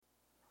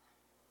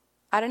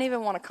I didn't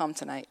even want to come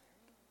tonight.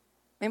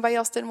 Anybody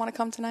else didn't want to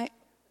come tonight?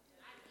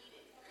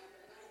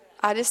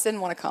 I just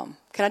didn't want to come.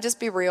 Can I just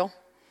be real?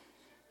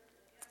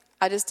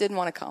 I just didn't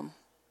want to come.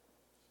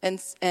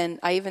 And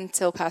I even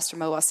told Pastor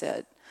Mo, I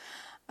said,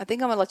 I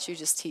think I'm going to let you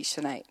just teach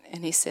tonight.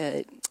 And he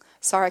said,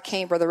 sorry I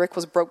can't. Brother Rick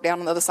was broke down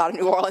on the other side of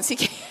New Orleans. He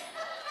can't.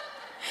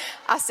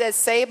 I said,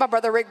 say my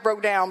Brother Rick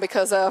broke down,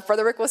 because if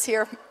Brother Rick was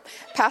here,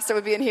 Pastor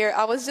would be in here.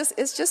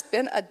 It's just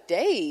been a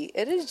day.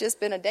 It has just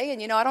been a day.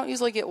 And, I don't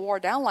usually get wore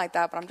down like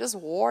that, but I'm just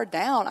wore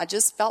down. I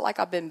just felt like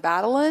I've been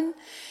battling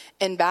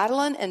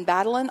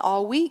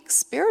all week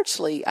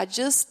spiritually.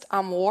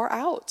 I'm wore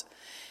out.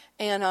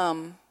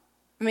 And,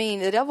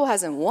 the devil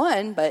hasn't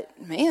won, but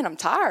man, I'm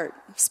tired.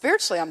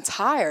 Spiritually, I'm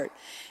tired.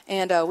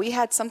 And we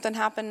had something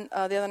happen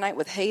the other night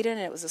with Hayden.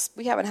 And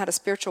we haven't had a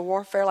spiritual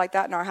warfare like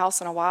that in our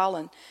house in a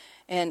while.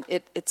 And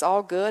it's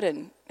all good.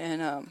 And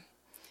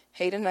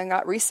Hayden and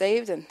got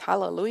resaved, and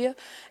hallelujah.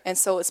 And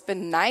so it's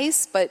been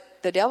nice, but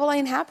the devil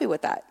ain't happy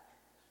with that.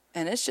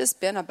 And it's just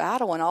been a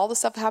battle, and all the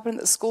stuff happened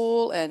at the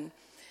school. And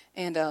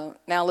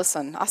now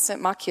listen, I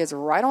sent my kids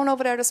right on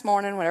over there this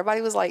morning when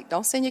everybody was like,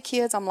 don't send your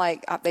kids. I'm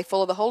like, they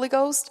full of the Holy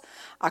Ghost.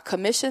 I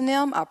commissioned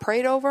them. I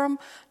prayed over them.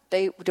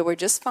 They were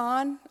just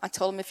fine. I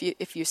told them,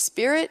 if your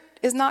spirit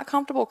is not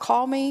comfortable,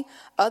 call me.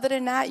 Other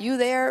than that, you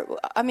there.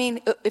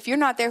 If you're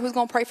not there, who's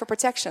going to pray for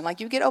protection? Like,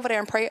 you get over there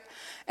and pray.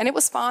 And it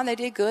was fine. They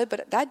did good.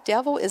 But that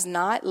devil is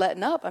not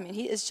letting up.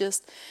 He is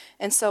just.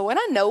 And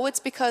I know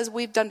it's because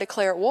we've done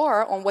declared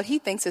war on what he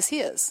thinks is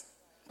his.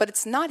 But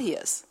it's not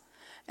his.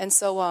 And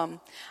so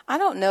I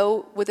don't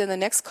know, within the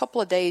next couple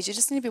of days, you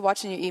just need to be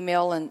watching your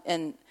email.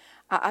 And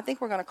I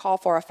think we're going to call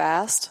for a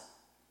fast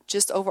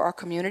just over our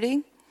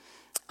community.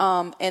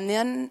 And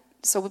then,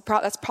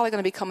 that's probably going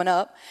to be coming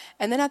up.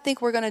 And then I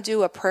think we're going to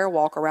do a prayer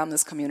walk around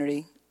this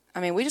community.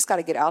 We just got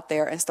to get out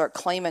there and start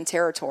claiming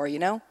territory,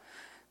 because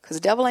the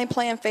devil ain't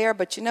playing fair.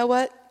 But you know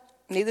what?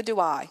 Neither do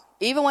I.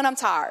 Even when I'm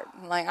tired,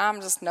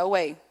 I'm just, no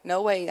way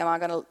am I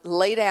going to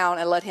lay down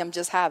and let him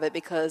just have it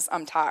because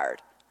I'm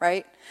tired.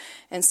 Right?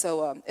 And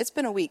so it's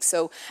been a week.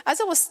 So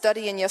as I was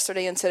studying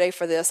yesterday and today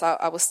for this,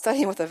 I was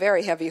studying with a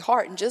very heavy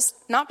heart, and just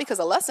not because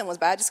the lesson was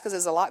bad, just because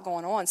there's a lot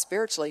going on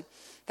spiritually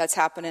that's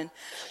happening.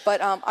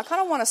 But I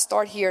kind of want to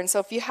start here. And so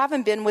if you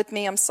haven't been with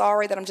me, I'm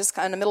sorry that I'm just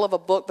kind of in the middle of a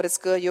book, but it's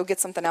good. You'll get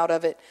something out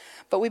of it.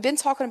 But we've been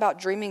talking about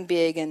dreaming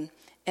big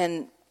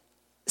and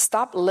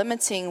stop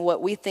limiting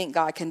what we think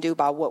God can do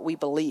by what we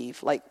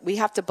believe. Like, we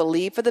have to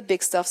believe for the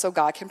big stuff so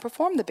God can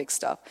perform the big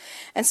stuff.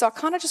 And so I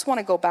kind of just want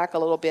to go back a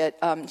little bit,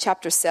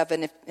 chapter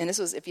 7, and this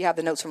was, if you have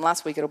the notes from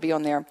last week, it'll be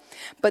on there.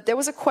 But there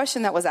was a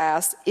question that was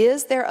asked,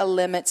 is there a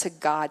limit to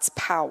God's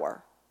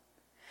power?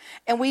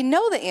 And we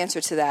know the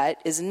answer to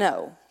that is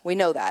no. We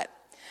know that.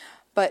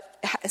 But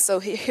so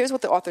here's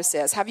what the author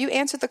says. Have you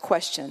answered the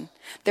question?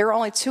 There are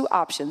only two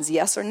options,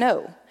 yes or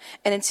no.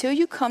 And until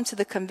you come to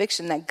the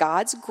conviction that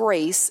God's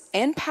grace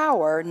and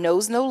power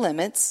knows no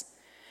limits,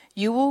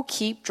 you will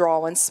keep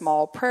drawing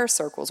small prayer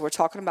circles. We're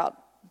talking about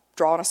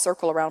drawing a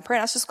circle around prayer.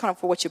 And that's just kind of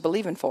for what you're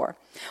believing for.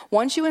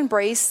 Once you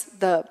embrace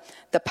the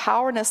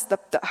powerness,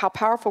 how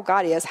powerful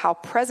God is, how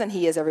present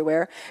he is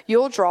everywhere,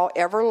 you'll draw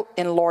ever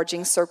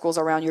enlarging circles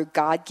around your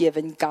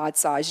God-given,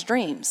 God-sized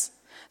dreams.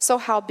 So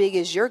how big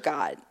is your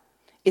God?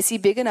 Is he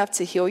big enough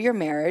to heal your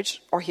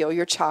marriage or heal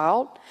your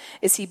child?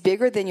 Is he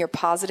bigger than your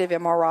positive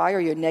MRI or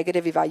your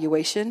negative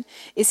evaluation?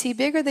 Is he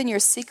bigger than your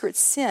secret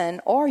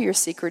sin or your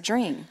secret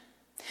dream?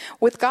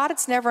 With God,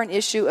 it's never an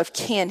issue of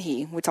can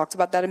he. We talked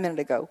about that a minute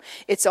ago.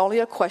 It's only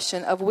a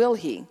question of will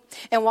he.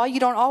 And while you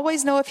don't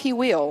always know if he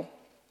will,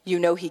 you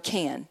know he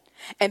can.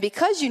 And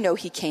because you know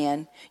he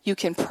can, you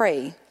can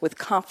pray with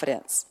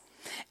confidence.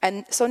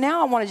 And so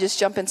now I want to just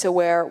jump into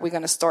where we're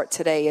going to start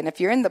today. And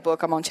if you're in the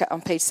book, I'm on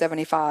page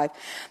 75.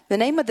 The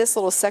name of this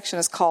little section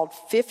is called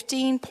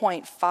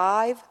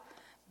 15.5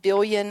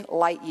 billion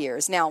light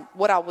years. Now,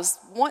 what I was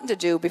wanting to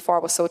do before I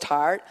was so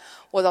tired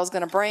was I was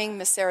going to bring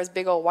Miss Sarah's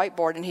big old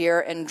whiteboard in here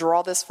and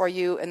draw this for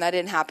you, and that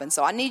didn't happen.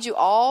 So I need you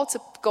all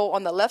to go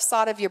on the left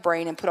side of your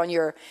brain and put on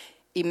your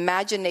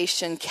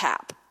imagination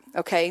cap.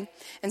 Okay?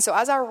 And so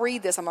as I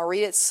read this, I'm going to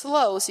read it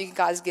slow so you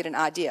guys get an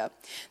idea.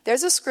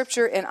 There's a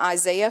scripture in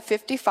Isaiah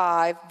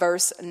 55,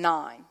 verse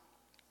 9.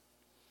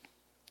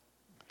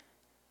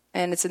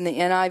 And it's in the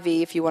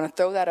NIV, if you want to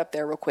throw that up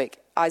there real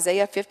quick.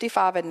 Isaiah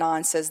 55 and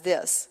 9 says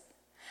this.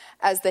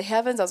 As the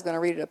heavens, I was going to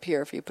read it up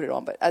here if you put it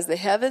on, but as the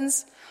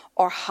heavens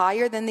are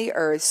higher than the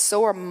earth,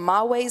 so are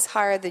my ways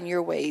higher than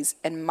your ways,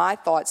 and my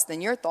thoughts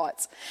than your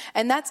thoughts.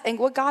 And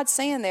what God's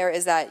saying there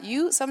is that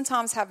you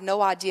sometimes have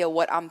no idea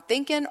what I'm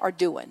thinking or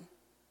doing.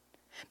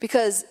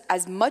 Because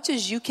as much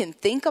as you can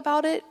think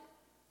about it,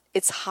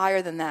 it's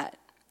higher than that.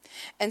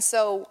 And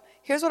so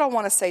here's what I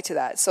want to say to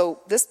that. So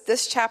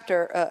this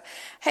chapter,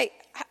 hey,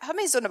 how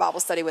many's doing a Bible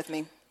study with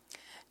me?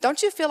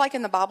 Don't you feel like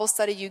in the Bible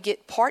study you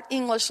get part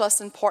English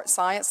lesson, part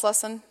science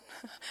lesson?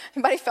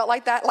 Anybody felt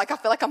like that? Like I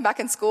feel like I'm back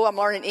in school. I'm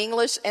learning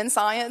English and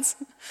science.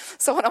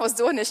 So when I was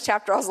doing this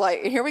chapter, I was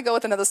like, here we go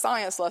with another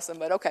science lesson.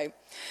 But okay.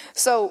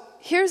 So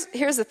here's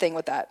the thing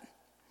with that.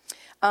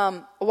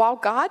 While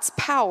God's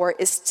power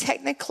is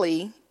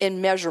technically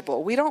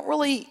immeasurable, we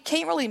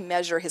can't really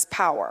measure his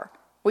power.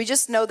 We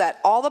just know that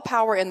all the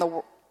power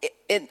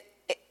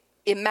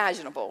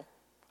imaginable,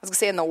 I was going to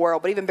say in the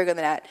world, but even bigger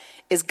than that,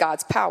 is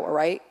God's power,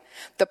 right?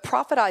 The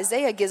prophet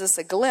Isaiah gives us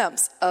a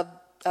glimpse of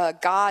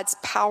God's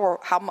power,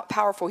 how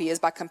powerful he is,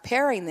 by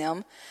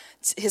comparing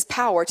his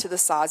power to the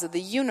size of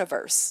the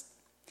universe.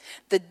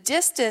 The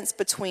distance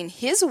between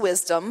his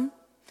wisdom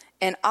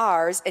and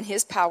ours, and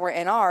his power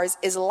and ours,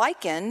 is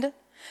likened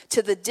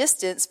to the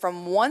distance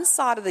from one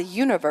side of the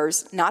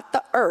universe, not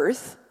the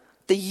earth,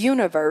 the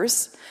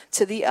universe,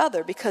 to the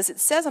other. Because it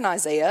says in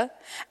Isaiah,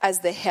 as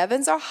the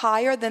heavens are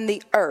higher than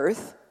the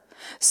earth,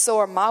 so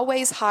are my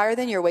ways higher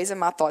than your ways and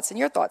my thoughts than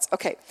your thoughts.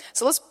 Okay,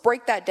 so let's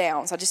break that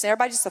down. So I just need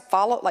everybody just to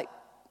follow,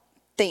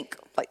 think,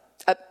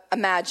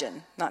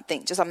 imagine, not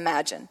think, just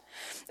imagine.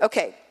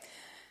 Okay,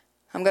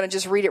 I'm going to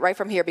just read it right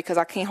from here because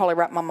I can't hardly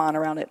wrap my mind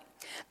around it.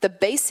 The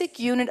basic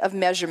unit of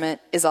measurement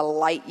is a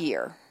light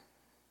year.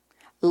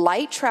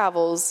 Light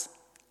travels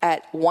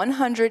at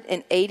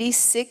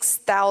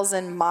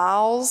 186,000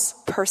 miles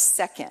per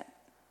second.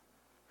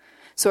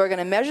 So we're going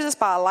to measure this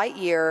by a light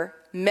year,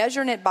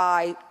 measuring it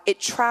by it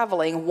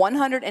traveling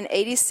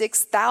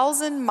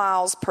 186,000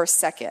 miles per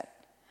second.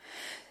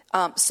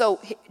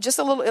 So just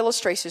a little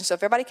illustration. So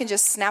if everybody can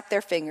just snap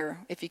their finger,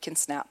 if you can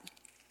snap.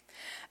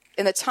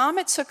 In the time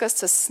it took us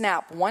to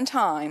snap one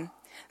time,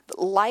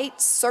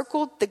 light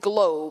circled the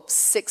globe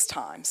 6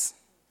 times.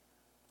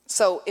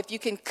 So if you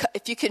can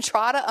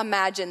try to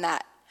imagine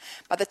that,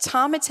 by the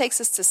time it takes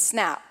us to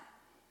snap,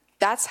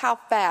 that's how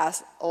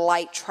fast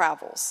light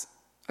travels.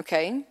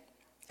 Okay?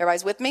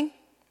 Everybody's with me?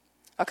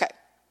 Okay.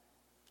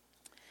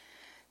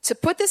 To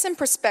put this in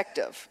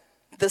perspective,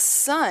 the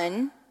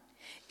sun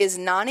is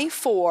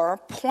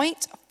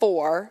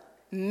 94.4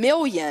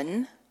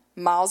 million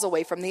miles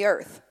away from the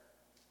earth.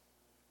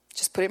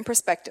 Just put it in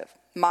perspective.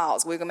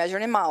 Miles. We're going to measure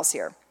it in miles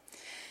here.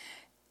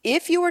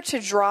 If you were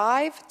to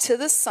drive to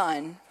the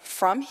sun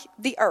from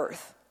the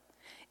earth,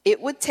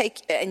 it would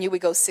take, and you would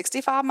go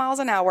 65 miles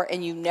an hour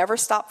and you never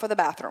stop for the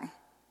bathroom.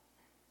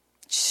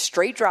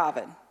 Straight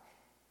driving.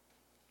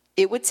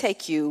 It would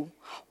take you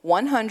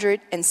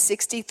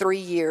 163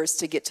 years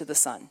to get to the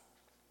sun.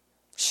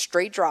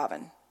 Straight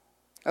driving.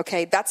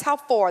 Okay, that's how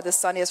far the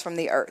sun is from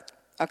the earth.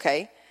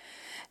 Okay,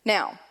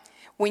 now,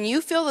 when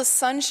you feel the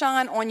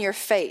sunshine on your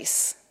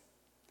face,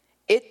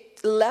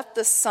 it left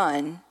the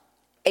sun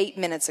 8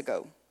 minutes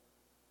ago.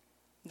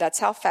 That's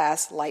how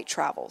fast light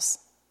travels.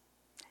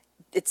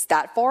 It's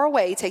that far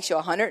away. It takes you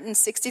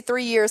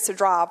 163 years to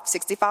drive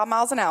 65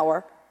 miles an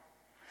hour.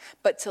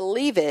 But to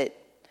leave it,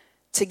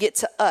 to get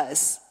to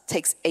us,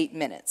 takes 8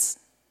 minutes.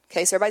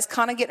 Okay, so everybody's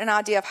kind of getting an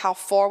idea of how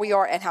far we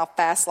are and how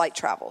fast light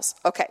travels.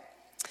 Okay.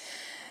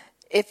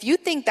 If you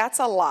think that's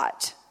a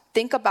lot,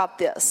 think about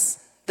this.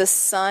 The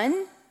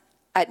sun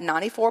at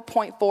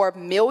 94.4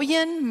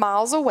 million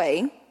miles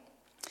away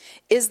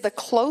is the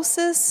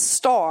closest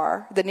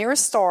star, the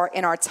nearest star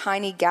in our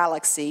tiny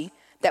galaxy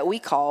that we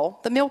call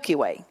the Milky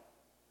Way.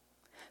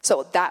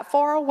 So that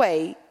far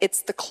away,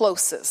 it's the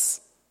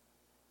closest.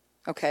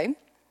 Okay?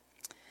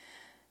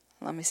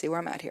 Let me see where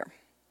I'm at here.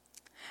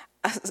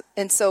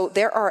 And so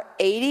there are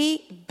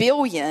 80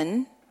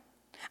 billion,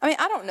 I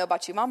don't know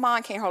about you, my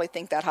mind can't hardly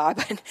think that high,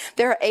 but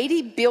there are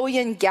 80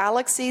 billion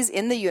galaxies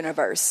in the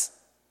universe.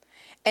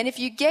 And if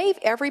you gave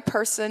every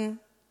person,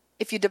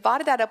 if you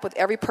divided that up with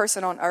every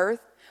person on Earth,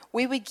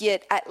 we would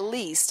get at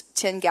least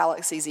 10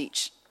 galaxies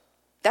each.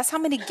 That's how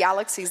many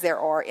galaxies there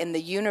are in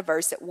the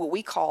universe that what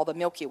we call the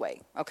Milky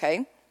Way,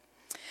 okay?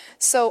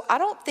 So I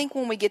don't think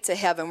when we get to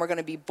heaven we're going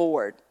to be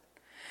bored.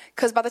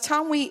 Because by the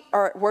time we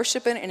are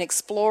worshiping and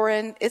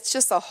exploring, it's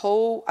just a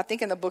whole, I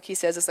think in the book he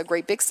says it's a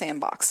great big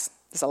sandbox.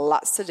 There's a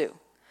lot to do.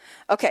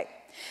 Okay,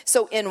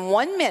 so in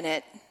 1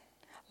 minute,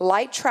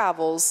 light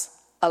travels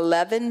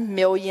 11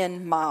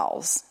 million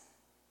miles,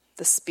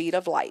 the speed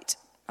of light,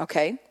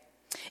 okay?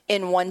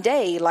 In 1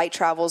 day, light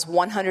travels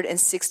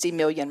 160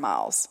 million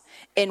miles.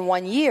 In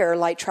 1 year,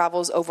 light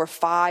travels over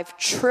 5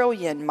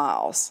 trillion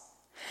miles.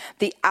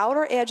 The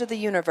outer edge of the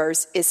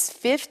universe is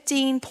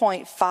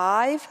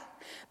 15.5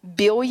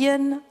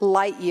 billion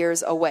light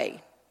years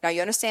away. Now,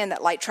 you understand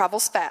that light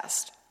travels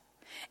fast.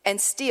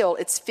 And still,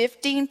 it's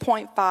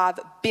 15.5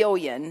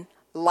 billion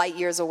light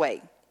years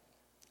away.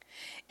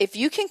 If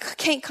you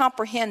can't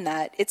comprehend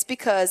that, it's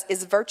because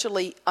it's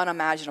virtually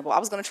unimaginable. I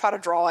was going to try to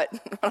draw it.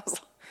 That'd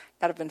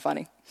have been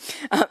funny.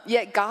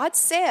 Yet God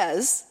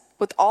says,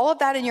 with all of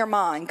that in your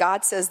mind,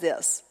 God says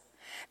this: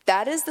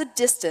 that is the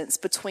distance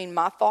between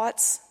my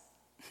thoughts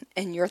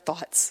and your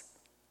thoughts.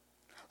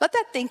 Let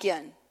that think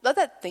in. Let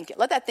that think in.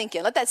 Let that think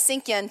in. Let that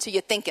sink into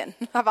your thinking.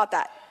 How about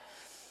that?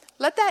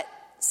 Let that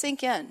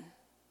sink in.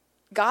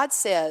 God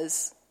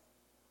says,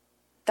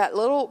 that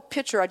little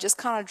picture I just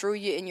kind of drew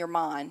you in your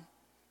mind,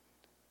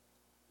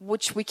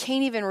 which we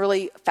can't even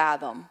really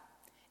fathom,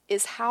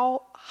 is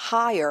how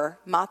higher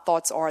my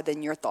thoughts are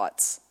than your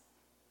thoughts,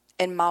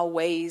 and my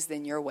ways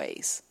than your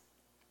ways.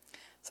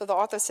 So the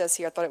author says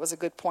here, I thought it was a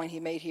good point he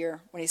made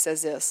here when he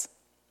says this: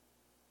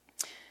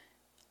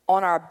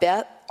 on our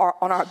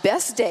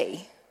best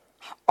day,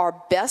 our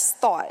best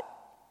thought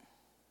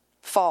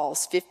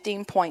falls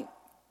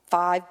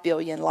 15.5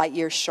 billion light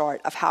years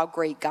short of how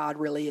great God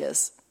really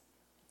is.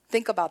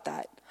 Think about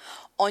that.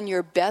 On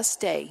your best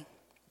day,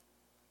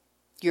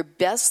 your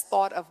best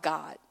thought of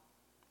God,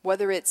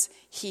 whether it's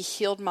he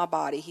healed my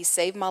body, he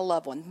saved my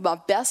loved one, my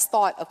best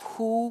thought of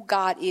who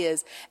God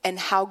is and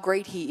how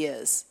great he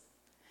is,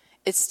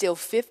 it's still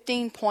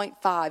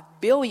 15.5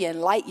 billion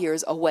light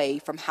years away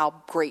from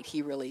how great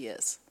he really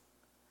is.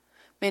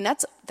 Man,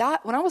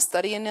 that. When I was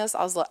studying this,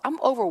 I was like, I'm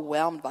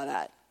overwhelmed by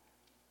that.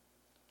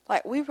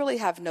 Like, we really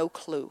have no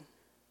clue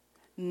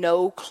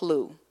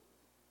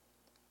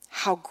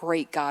how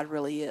great God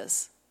really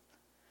is.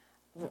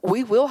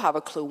 We will have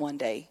a clue one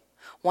day.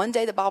 One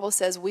day the Bible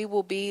says we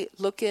will be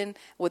looking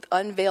with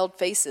unveiled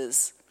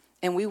faces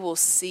and we will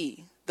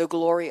see the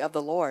glory of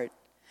the Lord.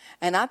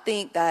 And I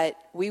think that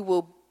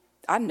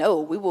I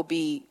know we will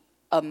be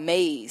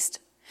amazed.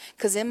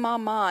 Because in my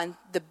mind,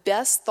 the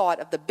best thought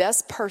of the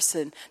best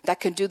person that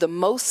can do the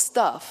most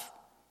stuff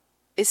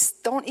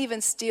don't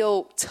even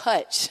still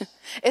touch.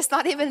 It's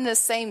not even in the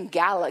same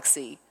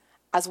galaxy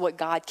as what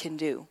God can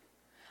do.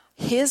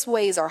 His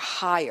ways are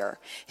higher.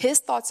 His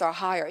thoughts are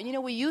higher.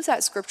 And, we use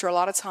that scripture a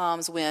lot of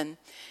times when,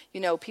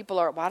 people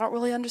are, well, I don't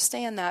really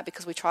understand that,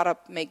 because we try to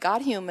make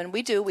God human.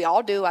 We do. We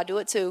all do. I do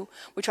it too.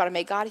 We try to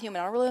make God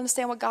human. I don't really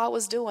understand what God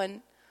was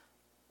doing.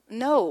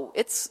 No,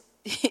 it's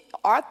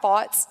our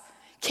thoughts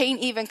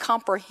can't even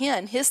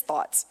comprehend his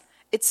thoughts.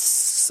 It's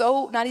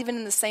so not even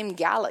in the same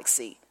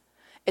galaxy.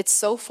 It's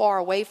so far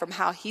away from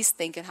how he's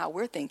thinking, how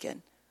we're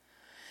thinking.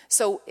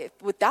 So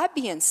with that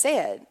being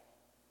said,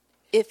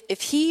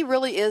 if he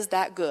really is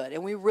that good,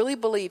 and we really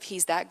believe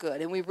he's that good,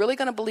 and we're really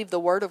going to believe the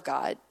word of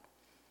God,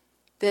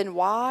 then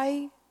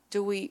why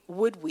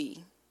would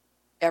we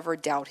ever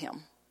doubt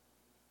him?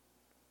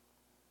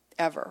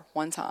 Ever,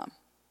 one time.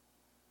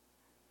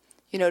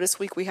 This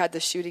week we had the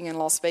shooting in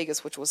Las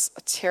Vegas, which was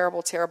a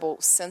terrible,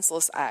 terrible,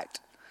 senseless act.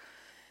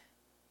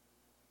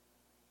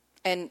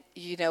 And,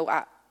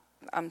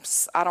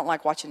 I don't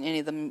like watching any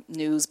of the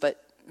news,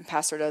 but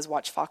Pastor does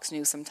watch Fox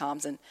News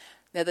sometimes. And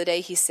the other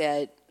day he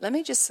said,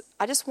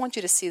 I just want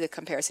you to see the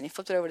comparison. He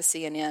flipped it over to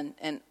CNN.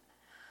 And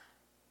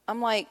I'm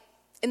like,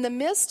 in the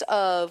midst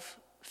of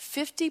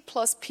 50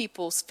 plus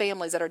people's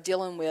families that are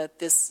dealing with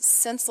this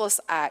senseless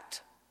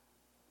act,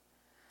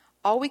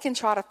 all we can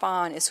try to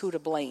find is who to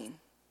blame.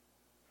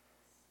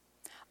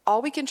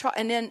 All we can try,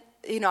 and then,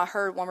 I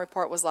heard one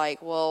report was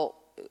like, well,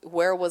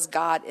 where was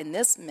God in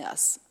this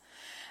mess?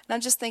 And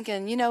I'm just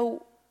thinking,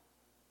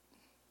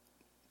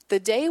 the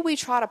day we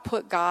try to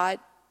put God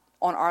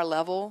on our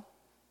level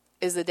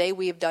is the day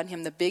we have done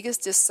him the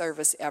biggest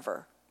disservice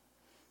ever.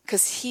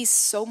 Because he's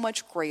so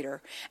much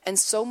greater and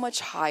so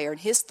much higher, and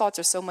his thoughts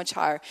are so much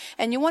higher.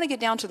 And you want to get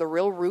down to the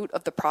real root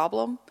of the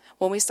problem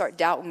when we start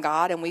doubting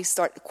God and we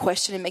start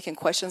questioning, making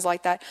questions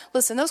like that.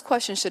 Listen, those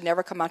questions should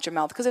never come out your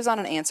mouth, because there's not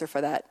an answer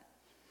for that.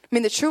 I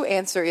mean, the true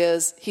answer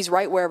is he's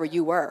right wherever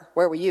you were.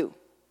 Where were you?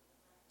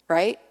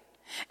 Right?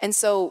 And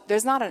so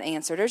there's not an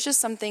answer. There's just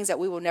some things that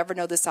we will never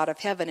know this side of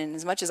heaven. And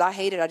as much as I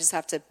hate it, I just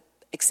have to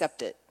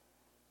accept it.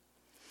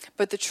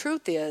 But the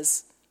truth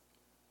is,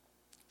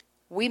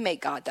 we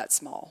make God that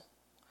small.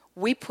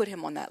 We put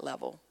him on that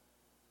level.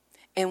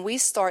 And we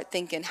start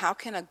thinking, how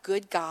can a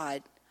good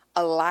God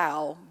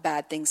allow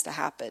bad things to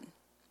happen?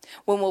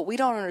 When what we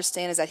don't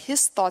understand is that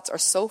his thoughts are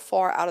so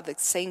far out of the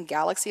same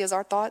galaxy as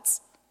our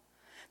thoughts,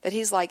 that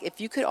he's like,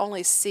 if you could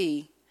only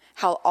see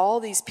how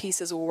all these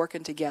pieces were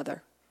working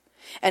together.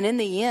 And in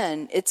the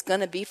end, it's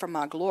going to be for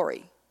my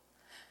glory.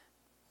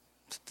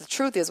 The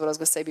truth is, what I was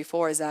going to say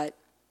before, is that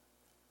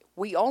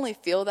we only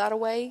feel that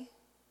way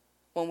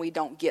when we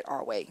don't get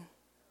our way.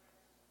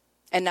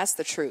 And that's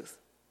the truth.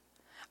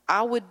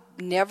 I would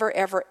never,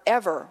 ever,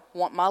 ever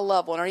want my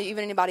loved one, or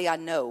even anybody I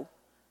know,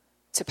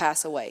 to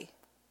pass away.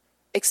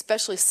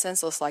 Especially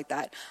senseless like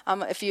that.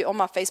 If you on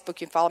my Facebook,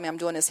 you follow me, I'm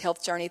doing this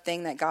health journey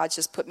thing that God's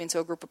just put me into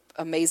a group of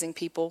amazing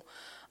people.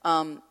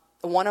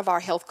 One of our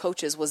health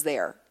coaches was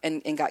there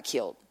and got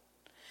killed.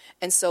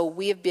 And so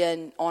we have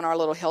been on our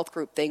little health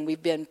group thing.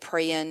 We've been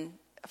praying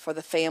for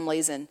the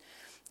families, and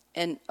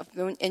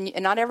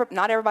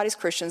not everybody's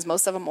Christians.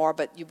 Most of them are,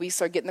 but we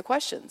start getting the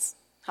questions.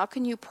 How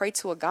can you pray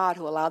to a God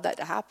who allowed that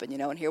to happen?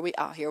 And here we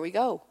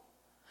go.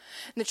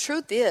 And the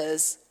truth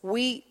is,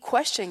 we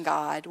question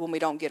God when we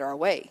don't get our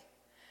way.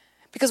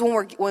 Because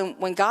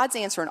when God's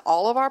answering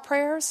all of our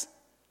prayers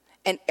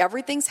and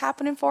everything's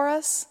happening for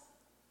us,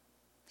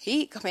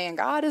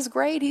 God is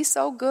great. He's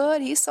so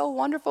good. He's so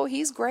wonderful.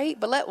 He's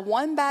great. But let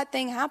one bad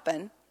thing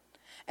happen,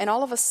 and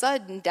all of a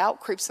sudden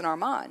doubt creeps in our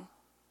mind.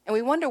 And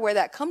we wonder where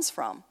that comes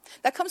from.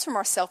 That comes from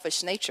our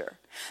selfish nature.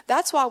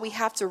 That's why we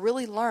have to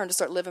really learn to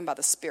start living by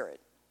the Spirit.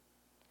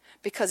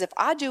 Because if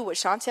I do what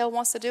Shontel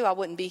wants to do, I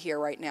wouldn't be here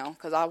right now,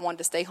 because I wanted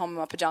to stay home in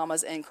my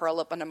pajamas and curl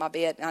up under my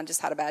bed, and I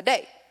just had a bad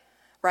day,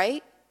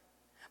 right?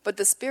 But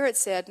the Spirit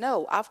said,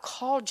 no, I've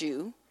called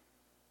you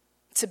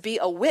to be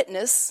a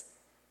witness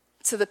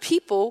to the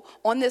people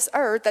on this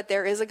earth that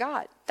there is a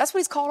God. That's what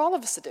he's called all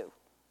of us to do.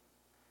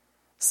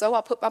 So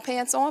I put my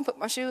pants on, put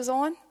my shoes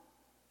on,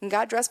 and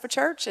got dressed for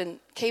church and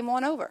came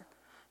on over.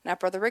 Now,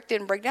 Brother Rick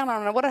didn't break down. I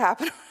don't know what had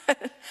happened.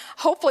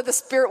 Hopefully the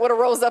Spirit would have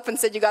rose up and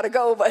said, you got to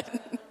go, but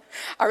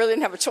I really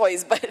didn't have a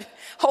choice. But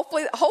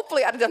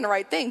hopefully I'd have done the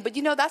right thing. But,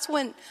 that's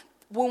when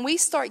we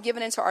start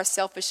giving into our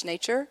selfish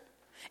nature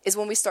is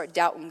when we start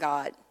doubting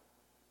God.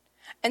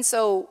 And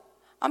so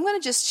I'm going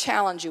to just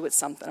challenge you with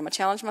something. I'm going to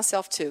challenge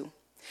myself too.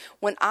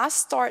 When I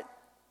start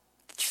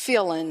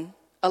feeling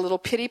a little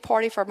pity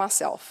party for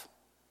myself,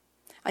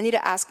 I need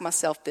to ask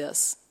myself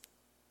this.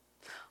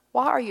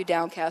 Why are you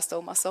downcast,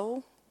 O my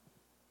soul?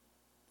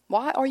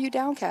 Why are you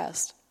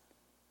downcast?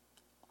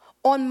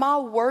 On my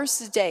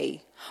worst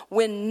day,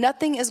 when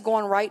nothing is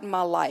going right in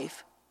my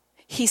life,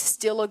 he's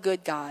still a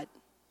good God.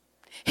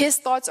 His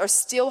thoughts are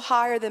still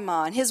higher than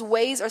mine. His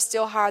ways are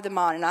still higher than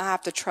mine, and I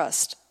have to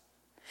trust.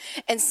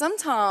 And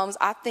sometimes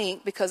I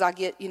think, because I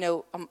get,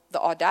 the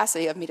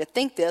audacity of me to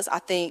think this, I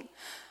think,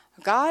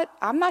 God,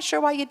 I'm not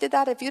sure why you did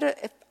that.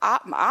 If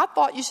I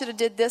thought you should have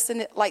did this,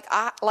 and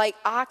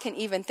I can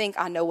even think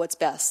I know what's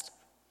best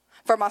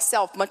for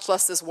myself, much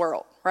less this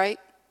world, right?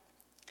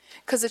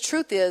 Because the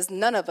truth is,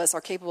 none of us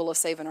are capable of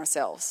saving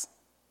ourselves.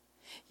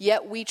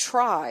 Yet we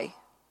try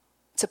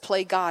to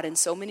play God in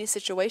so many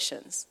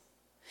situations.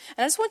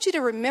 And I just want you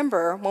to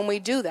remember when we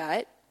do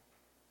that,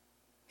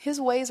 his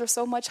ways are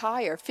so much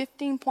higher,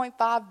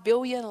 15.5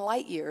 billion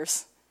light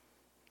years.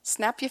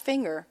 Snap your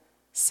finger.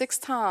 6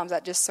 times I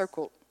just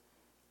circled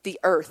the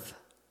earth.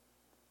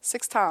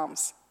 6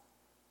 times.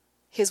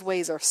 His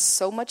ways are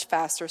so much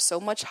faster, so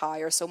much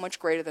higher, so much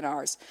greater than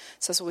ours.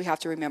 So that's what we have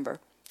to remember.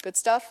 Good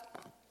stuff?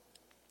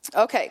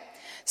 Okay,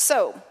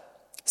 so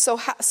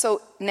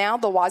now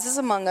the wisest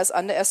among us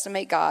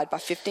underestimate God by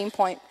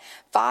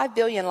 15.5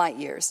 billion light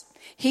years.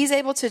 He's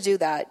able to do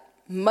that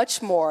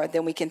much more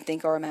than we can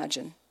think or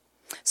imagine.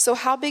 So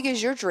how big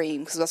is your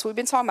dream? Because that's what we've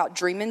been talking about,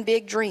 dreaming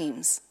big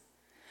dreams.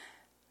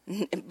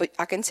 But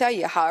I can tell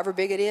you, however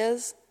big it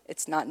is,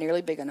 it's not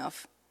nearly big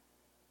enough.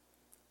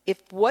 If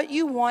what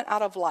you want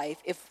out of life,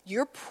 if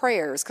your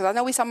prayers, because I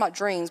know we talk about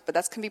dreams, but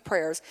that can be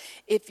prayers.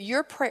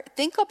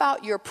 Think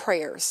about your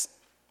prayers.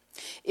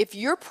 If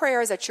your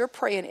prayers that you're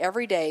praying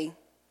every day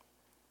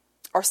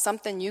are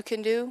something you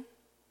can do,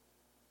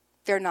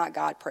 they're not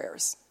God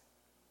prayers.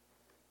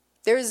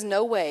 There is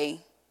no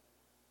way,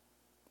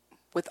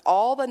 with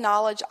all the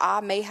knowledge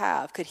I may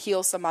have, could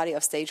heal somebody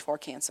of stage 4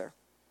 cancer.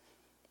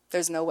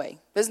 There's no way.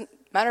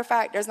 Matter of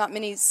fact, there's not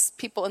many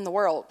people in the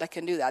world that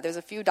can do that. There's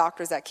a few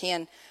doctors that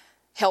can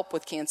help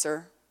with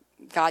cancer,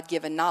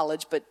 God-given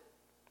knowledge, but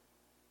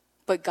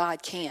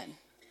God can.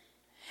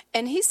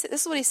 And this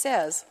is what he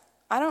says.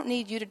 I don't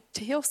need you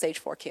to heal stage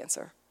 4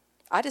 cancer.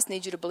 I just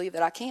need you to believe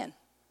that I can.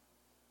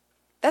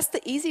 That's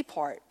the easy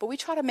part, but we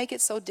try to make it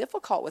so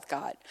difficult with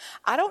God.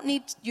 I don't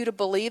need you to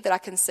believe that I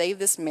can save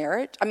this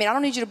marriage. I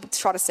don't need you to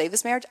try to save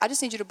this marriage. I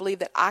just need you to believe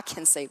that I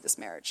can save this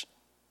marriage.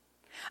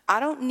 I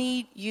don't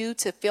need you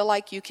to feel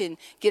like you can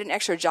get an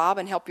extra job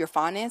and help your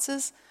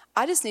finances.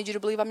 I just need you to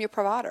believe I'm your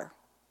provider.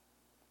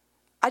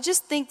 I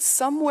just think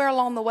somewhere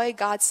along the way,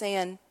 God's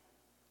saying,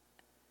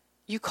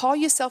 you call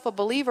yourself a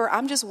believer,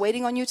 I'm just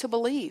waiting on you to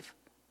believe.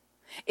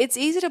 It's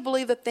easy to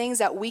believe the things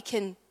that we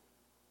can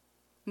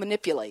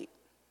manipulate.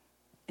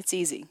 It's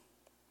easy.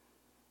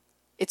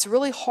 It's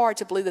really hard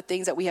to believe the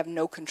things that we have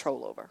no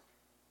control over.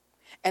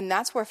 And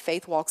that's where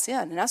faith walks in.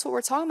 And that's what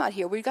we're talking about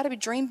here. We've got to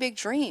dream big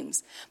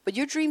dreams. But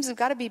your dreams have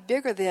got to be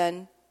bigger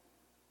than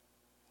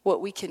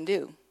what we can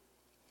do.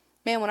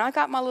 Man, when I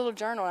got my little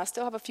journal, and I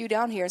still have a few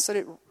down here, and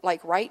started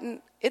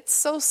writing, it's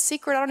so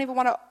secret I don't even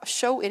want to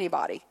show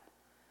anybody.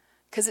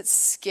 Because it's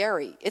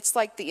scary. It's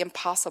like the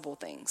impossible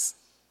things.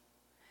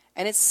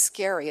 And it's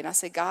scary. And I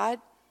say, God,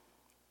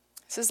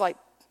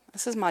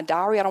 this is my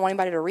diary. I don't want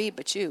anybody to read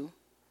but you.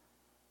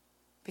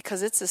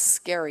 Because it's as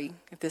scary.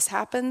 If this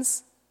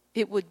happens,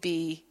 it would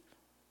be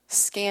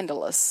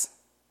scandalous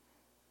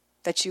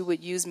that you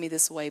would use me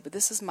this way. But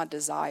this is my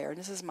desire. And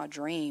this is my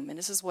dream. And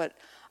this is what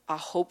I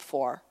hope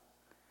for.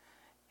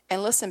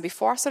 And listen,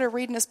 before I started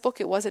reading this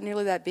book, it wasn't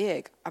nearly that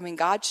big.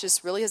 God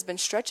just really has been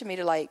stretching me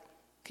to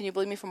can you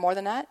believe me for more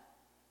than that?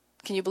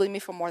 Can you believe me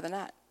for more than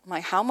that?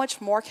 How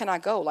much more can I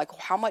go?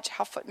 How much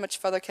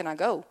further can I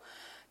go?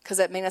 Because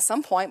at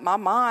some point, my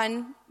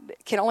mind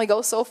can only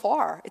go so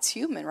far. It's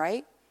human,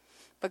 right?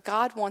 But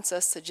God wants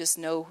us to just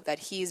know that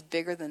he's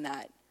bigger than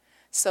that.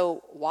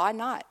 So why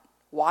not?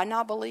 Why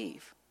not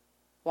believe?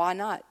 Why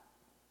not?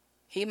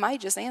 He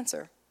might just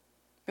answer.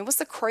 What's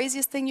the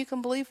craziest thing you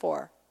can believe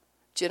for?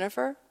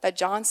 Jennifer, that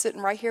John's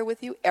sitting right here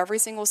with you every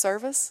single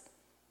service?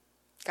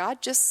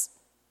 God just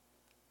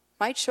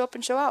might show up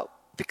and show out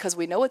because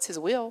we know it's his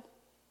will.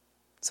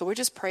 So we're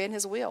just praying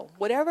his will.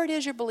 Whatever it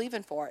is you're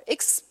believing for,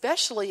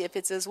 especially if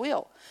it's his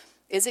will.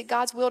 Is it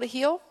God's will to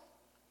heal?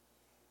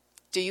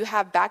 Do you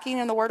have backing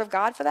in the word of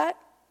God for that?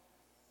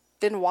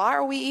 Then why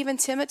are we even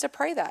timid to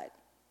pray that?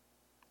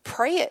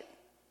 Pray it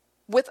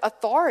with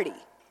authority.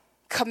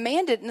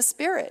 Command it in the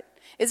spirit.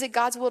 Is it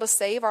God's will to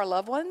save our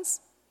loved ones?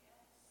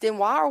 Then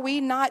why are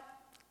we not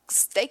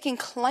staking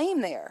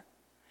claim there?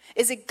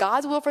 Is it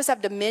God's will for us to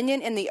have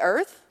dominion in the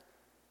earth?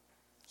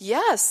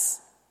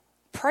 Yes.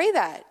 Pray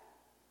that.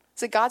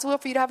 Is it God's will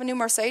for you to have a new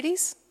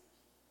Mercedes?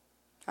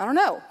 I don't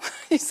know.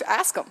 Just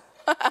ask him.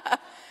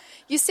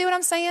 You see what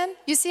I'm saying?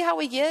 You see how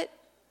we get?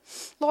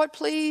 Lord,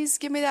 please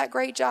give me that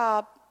great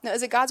job. Now,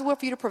 is it God's will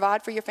for you to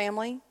provide for your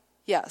family?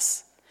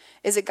 Yes.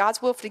 Is it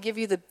God's will to give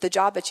you the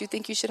job that you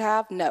think you should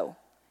have? No.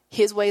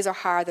 His ways are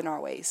higher than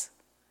our ways.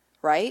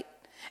 Right?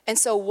 And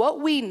so what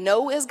we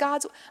know is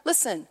God's,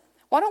 listen,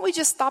 why don't we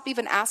just stop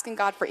even asking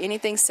God for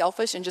anything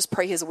selfish and just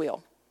pray his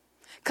will?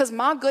 Because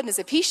my goodness,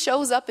 if he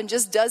shows up and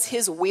just does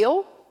his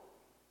will,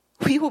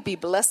 we will be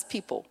blessed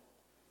people.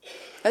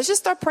 Let's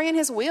just start praying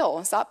his will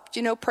and stop,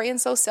 praying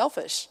so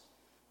selfish.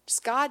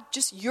 Just God,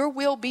 just your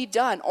will be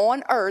done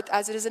on earth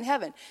as it is in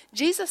heaven.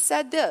 Jesus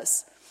said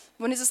this.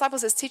 When his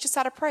disciples says, teach us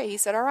how to pray, he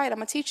said, all right, I'm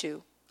going to teach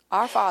you.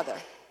 Our Father.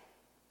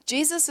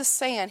 Jesus is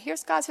saying,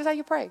 here's how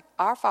you pray.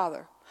 Our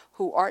Father,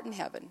 who art in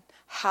heaven,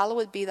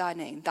 hallowed be thy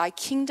name. Thy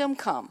kingdom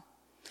come.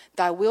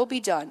 Thy will be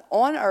done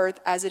on earth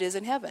as it is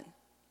in heaven.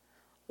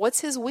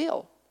 What's his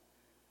will?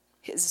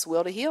 It's his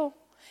will to heal.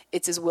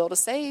 It's his will to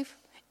save.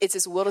 It's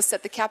his will to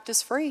set the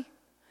captives free.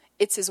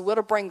 It's his will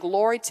to bring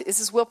glory to, it's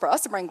his will for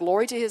us to bring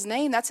glory to his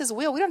name. That's his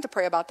will. We don't have to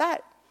pray about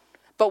that.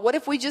 But what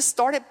if we just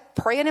started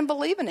praying and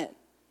believing it?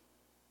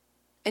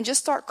 And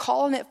just start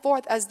calling it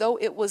forth as though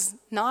it was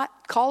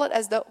not. Call it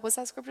as though, what's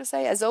that scripture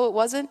say? As though it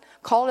wasn't.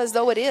 Call it as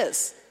though it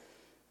is.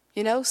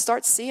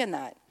 Start seeing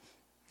that.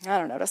 I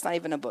don't know. That's not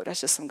even a book.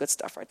 That's just some good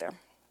stuff right there.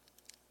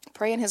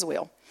 Pray in his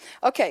will.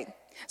 Okay.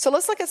 So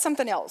let's look at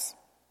something else.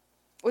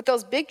 With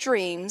those big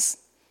dreams,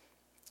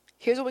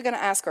 here's what we're going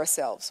to ask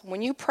ourselves.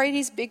 When you pray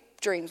these big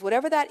dreams,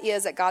 whatever that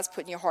is that God's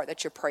put in your heart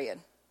that you're praying.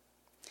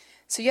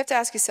 So you have to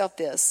ask yourself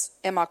this.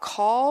 Am I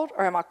called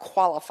or am I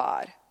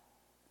qualified?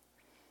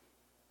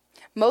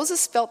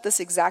 Moses felt this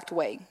exact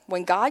way.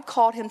 When God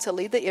called him to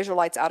lead the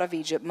Israelites out of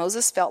Egypt,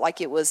 Moses felt like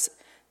it was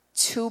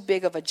too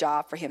big of a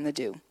job for him to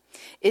do.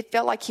 It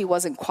felt like he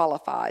wasn't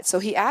qualified. So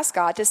he asked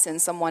God to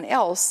send someone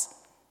else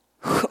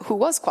who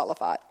was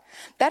qualified.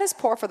 That is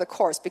par for the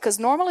course because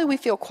normally we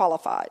feel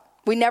qualified.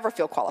 We never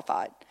feel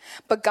qualified.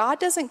 But God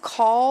doesn't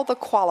call the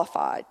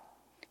qualified.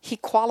 He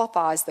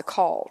qualifies the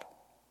called.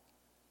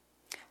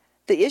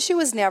 The issue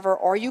is never,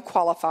 are you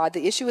qualified?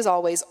 The issue is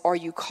always, are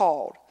you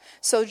called?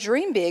 So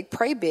dream big,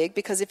 pray big,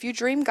 because if you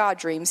dream God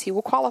dreams, he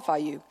will qualify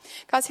you.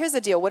 Guys, here's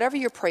the deal. Whatever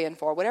you're praying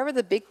for, whatever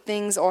the big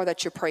things are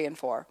that you're praying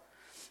for,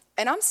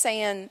 and I'm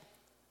saying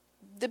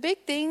the big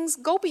things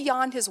go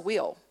beyond his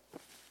will.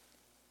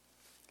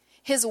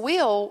 His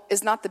will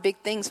is not the big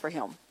things for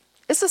him.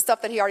 It's the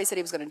stuff that he already said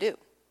he was going to do.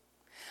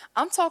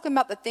 I'm talking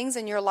about the things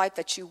in your life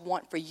that you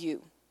want for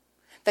you,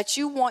 that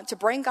you want to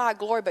bring God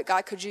glory, but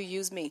God, could you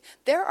use me?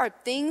 There are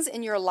things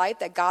in your life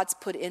that God's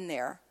put in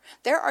there.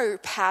 There are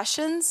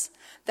passions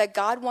that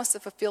God wants to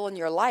fulfill in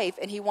your life,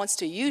 and he wants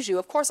to use you.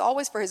 Of course,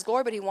 always for his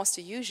glory, but he wants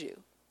to use you.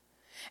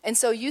 And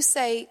so you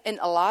say, and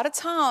a lot of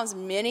times,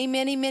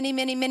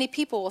 many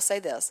people will say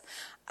this.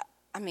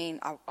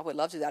 I would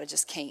love to do that. I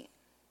just can't.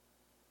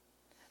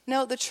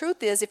 No, the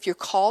truth is, if you're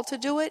called to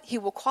do it, he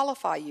will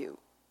qualify you.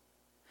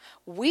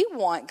 We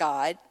want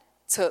God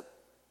to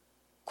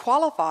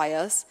qualify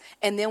us,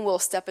 and then we'll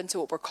step into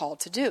what we're called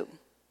to do.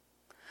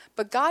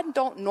 But God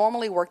don't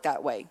normally work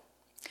that way,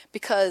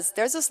 because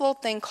there's this little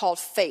thing called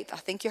faith. I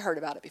think you heard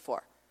about it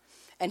before.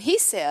 And he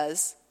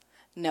says,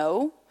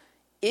 no,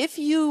 if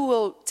you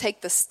will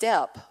take the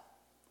step,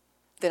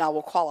 then I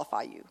will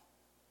qualify you.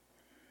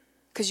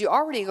 Because you're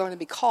already going to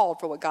be called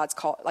for what God's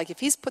called. Like if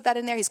he's put that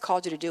in there, he's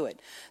called you to do it.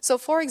 So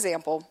for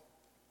example,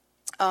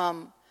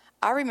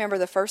 I remember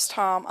the first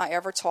time I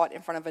ever taught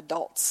in front of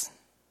adults.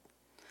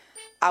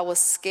 I was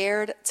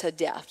scared to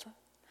death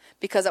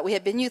because we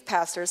had been youth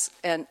pastors,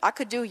 and I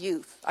could do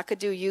youth. I could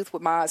do youth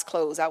with my eyes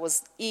closed. That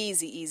was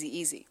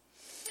easy.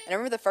 And I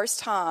remember the first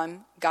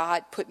time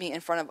God put me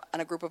in front of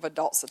a group of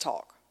adults to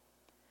talk.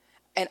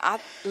 And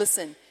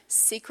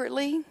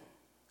secretly,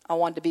 I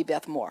wanted to be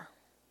Beth Moore.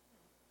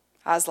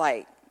 I was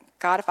like,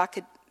 God, if I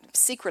could,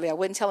 secretly, I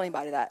wouldn't tell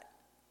anybody that.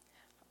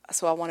 That's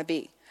who I want to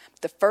be.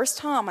 The first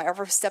time I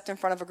ever stepped in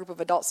front of a group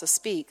of adults to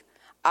speak,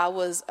 I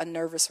was a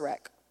nervous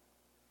wreck.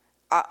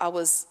 I'm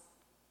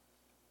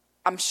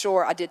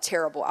sure I did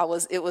terrible. I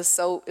was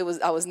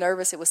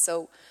nervous.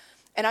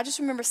 And I just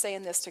remember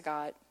saying this to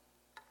God.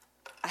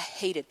 I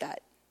hated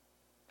that.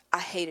 I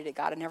hated it,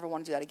 God. I never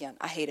want to do that again.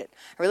 I hate it.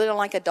 I really don't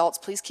like adults.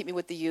 Please keep me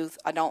with the youth.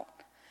 I don't.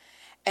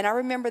 And I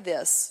remember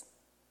this.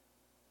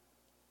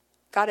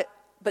 God,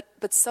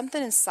 but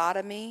something inside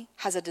of me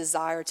has a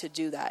desire to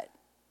do that.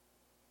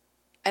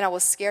 And I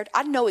was scared.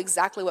 I know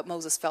exactly what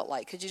Moses felt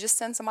like. Could you just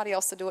send somebody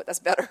else to do it? That's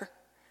better.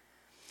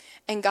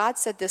 And God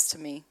said this to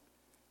me.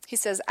 He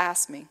says,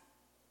 ask me.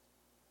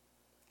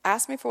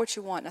 Ask me for what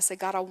you want. And I said,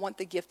 God, I want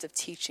the gift of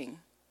teaching.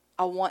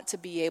 I want to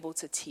be able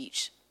to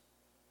teach.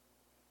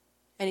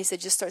 And he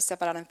said, just start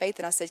stepping out in faith.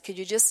 And I said, could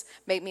you just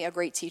make me a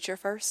great teacher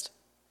first?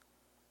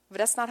 But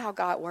that's not how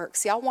God works.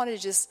 See, I wanted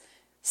to just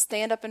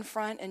stand up in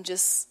front and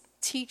just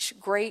teach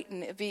great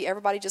and be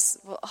everybody just,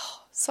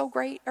 so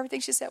great.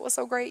 Everything she said was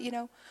so great,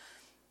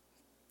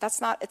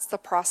 It's the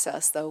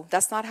process, though.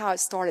 That's not how it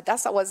started.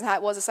 Wasn't how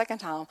it was the second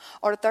time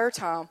or the third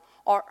time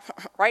or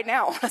right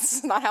now.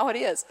 That's not how it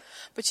is.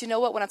 But you know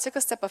what? When I took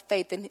a step of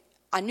faith, then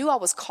I knew I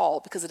was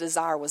called because the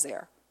desire was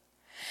there.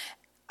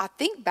 I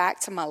think back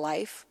to my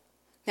life.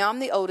 Now, I'm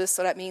the oldest,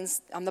 so that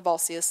means I'm the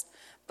bossiest.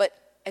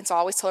 And so I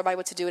always told everybody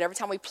what to do. And every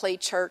time we played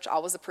church, I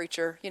was the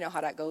preacher. You know how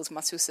that goes,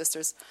 my two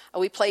sisters.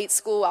 We played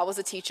school, I was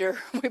the teacher.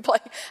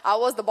 I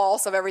was the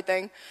boss of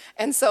everything.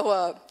 And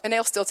so, and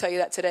they'll still tell you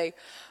that today.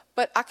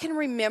 But I can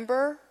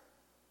remember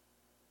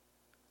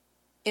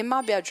in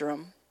my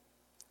bedroom,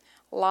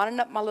 lining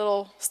up my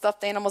little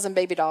stuffed animals and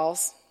baby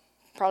dolls.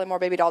 Probably more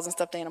baby dolls than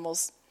stuffed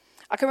animals.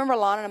 I can remember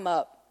lining them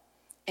up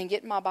and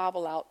getting my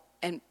Bible out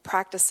and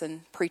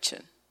practicing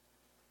preaching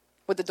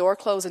with the door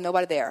closed and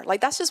nobody there.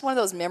 Like, that's just one of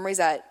those memories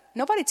that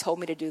nobody told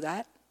me to do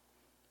that.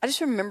 I just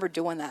remember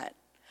doing that.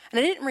 And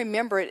I didn't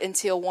remember it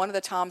until one of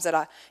the times that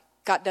I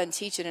got done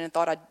teaching and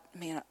thought,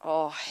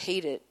 I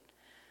hate it.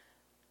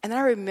 And then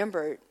I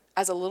remembered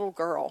as a little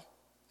girl,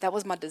 that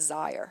was my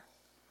desire.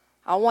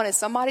 I wanted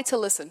somebody to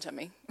listen to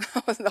me.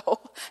 I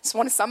just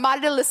wanted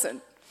somebody to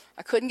listen.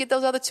 I couldn't get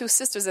those other two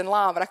sisters in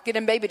line, but I could get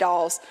them baby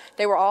dolls.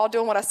 They were all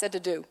doing what I said to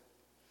do.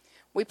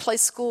 We played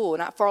school,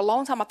 and for a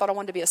long time I thought I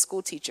wanted to be a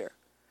school teacher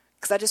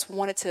because I just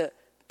wanted to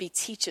be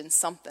teaching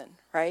something,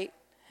 right?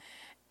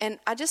 And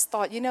I just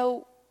thought,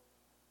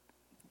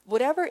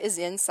 whatever is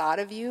inside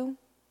of you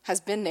has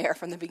been there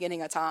from the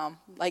beginning of time.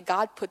 Like,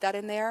 God put that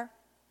in there.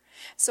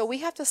 So we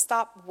have to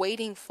stop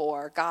waiting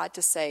for God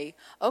to say,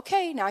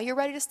 okay, now you're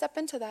ready to step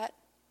into that.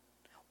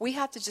 We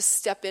have to just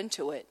step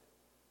into it.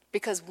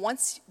 Because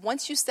once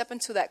you step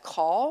into that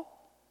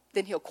call,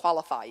 then he'll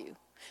qualify you.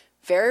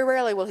 Very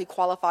rarely will he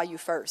qualify you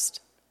first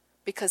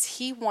because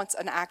he wants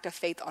an act of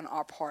faith on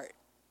our part.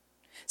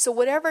 So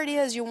whatever it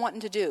is you're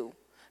wanting to do,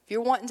 if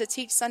you're wanting to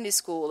teach Sunday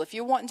school, if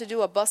you're wanting to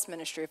do a bus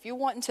ministry, if you're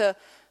wanting to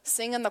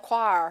sing in the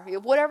choir,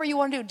 whatever you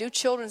want to do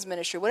children's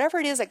ministry, whatever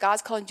it is that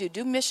God's calling you to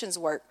do missions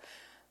work,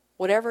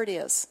 whatever it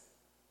is,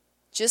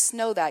 just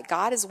know that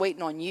God is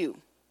waiting on you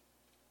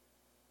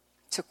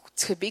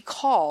to be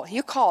called.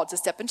 You're called to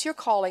step into your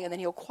calling, and then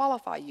he'll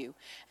qualify you.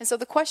 And so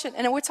the question,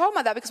 and we're talking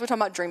about that because we're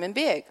talking about dreaming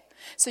big.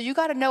 So you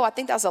got to know, I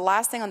think that was the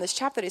last thing on this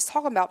chapter that he's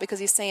talking about, because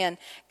he's saying,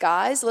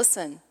 guys,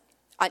 listen,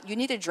 you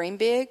need to dream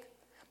big,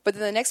 but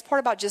then the next part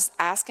about just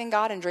asking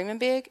God and dreaming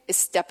big is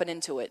stepping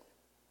into it.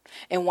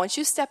 And once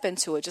you step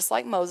into it, just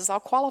like Moses,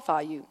 I'll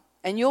qualify you,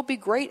 and you'll be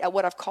great at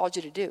what I've called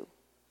you to do.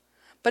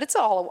 But it's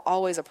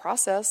always a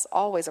process,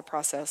 always a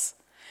process.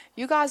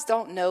 You guys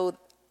don't know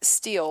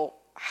still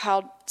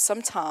how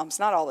sometimes,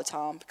 not all the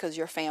time, because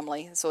you're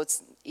family, so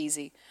it's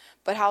easy,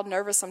 but how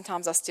nervous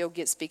sometimes I still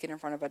get speaking in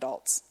front of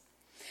adults.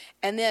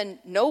 And then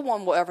no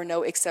one will ever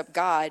know except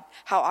God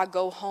how I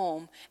go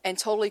home and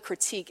totally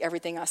critique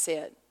everything I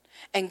said.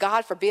 And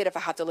God forbid if I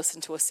have to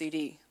listen to a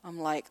CD. I'm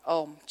like,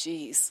 oh,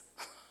 geez,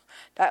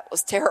 that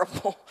was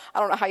terrible. I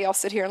don't know how y'all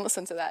sit here and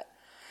listen to that.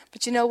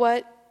 But you know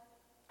what?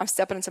 I'm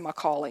stepping into my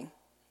calling.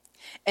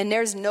 And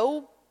there's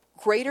no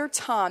greater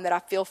time that I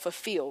feel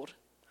fulfilled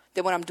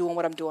than when I'm doing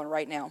what I'm doing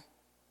right now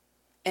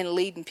and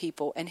leading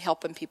people and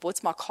helping people.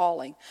 It's my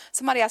calling.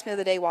 Somebody asked me the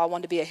other day why I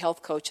wanted to be a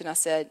health coach, and I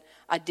said,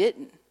 I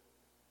didn't.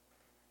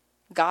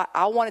 God,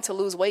 I wanted to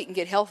lose weight and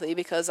get healthy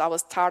because I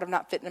was tired of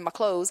not fitting in my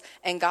clothes,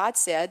 and God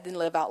said, then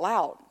live out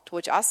loud, to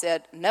which I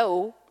said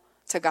no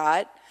to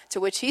God, to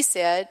which he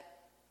said,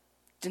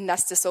 then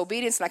that's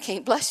disobedience and I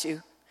can't bless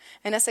you.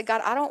 And I said,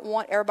 God, I don't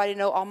want everybody to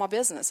know all my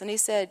business. And he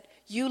said,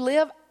 you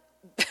live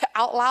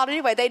out loud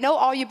anyway. They know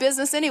all your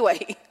business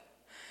anyway.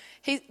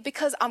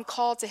 Because I'm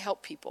called to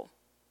help people.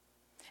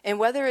 And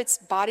whether it's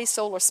body,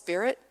 soul, or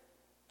spirit,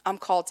 I'm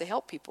called to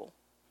help people.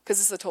 Because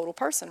it's a total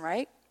person,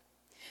 right?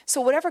 So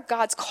whatever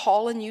God's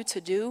calling you to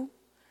do,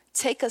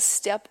 take a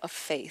step of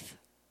faith.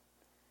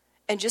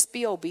 And just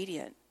be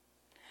obedient.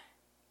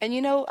 And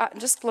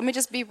let me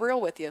just be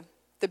real with you.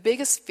 The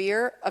biggest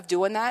fear of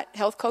doing that,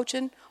 health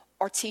coaching,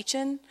 or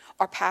teaching,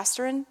 or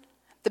pastoring,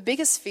 the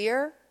biggest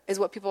fear is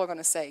what people are going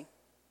to say.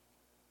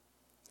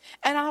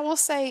 And I will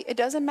say, it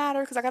doesn't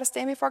matter because I got to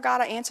stand before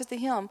God. I answer to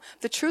him.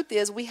 The truth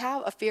is, we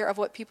have a fear of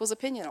what people's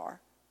opinion are.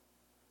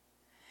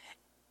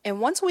 And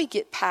once we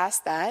get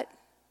past that,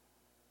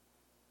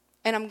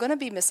 and I'm going to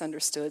be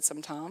misunderstood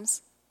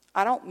sometimes.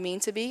 I don't mean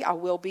to be. I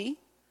will be,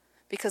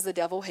 because the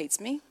devil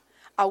hates me.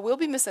 I will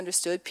be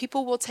misunderstood.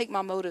 People will take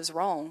my motives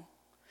wrong.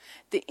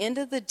 The end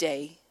of the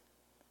day,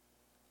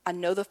 I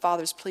know the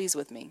Father's pleased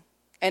with me.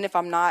 And if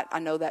I'm not, I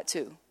know that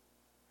too.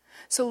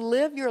 So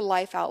live your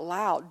life out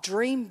loud.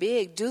 Dream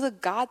big. Do the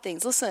God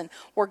things. Listen,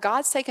 where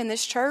God's taking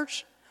this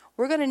church,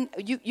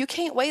 you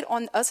can't wait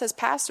on us as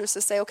pastors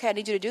to say, okay, I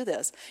need you to do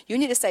this. You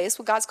need to say, it's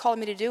what God's calling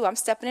me to do. I'm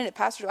stepping in it.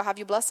 Pastor, I'll have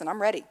you blessing.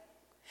 I'm ready.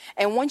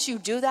 And once you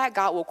do that,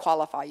 God will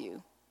qualify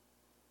you.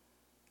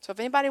 So if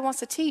anybody wants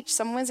to teach,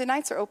 some Wednesday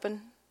nights are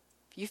open.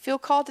 If you feel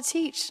called to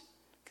teach,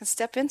 you can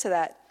step into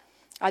that.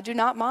 I do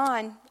not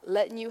mind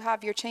letting you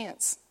have your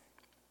chance.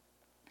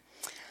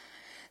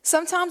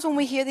 Sometimes when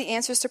we hear the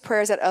answers to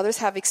prayers that others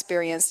have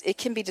experienced, it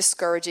can be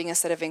discouraging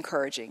instead of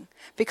encouraging,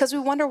 because we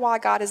wonder why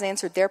God has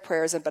answered their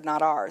prayers but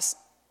not ours.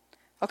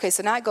 Okay,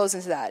 so now it goes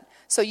into that.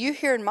 So you're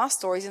hearing my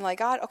stories and like,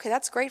 God, okay,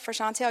 that's great for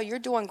Shontel. You're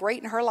doing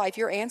great in her life.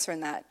 You're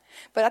answering that.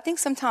 But I think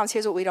sometimes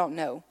here's what we don't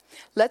know.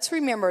 Let's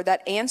remember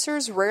that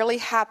answers rarely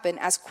happen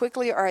as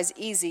quickly or as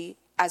easy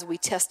as we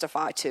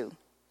testify to.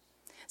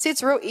 See,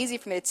 it's real easy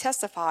for me to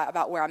testify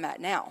about where I'm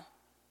at now.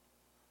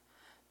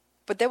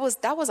 But that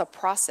was a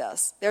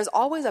process. There's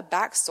always a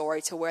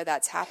backstory to where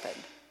that's happened.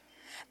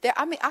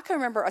 I can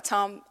remember a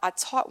time I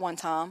taught one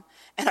time,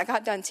 and I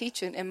got done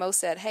teaching, and Mo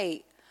said,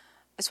 hey,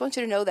 I just want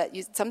you to know that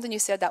something you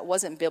said that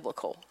wasn't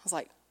biblical. I was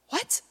like,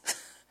 what?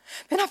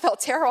 Then I felt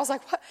terror. I was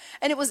like, what?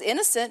 And it was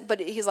innocent, but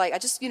he's like, I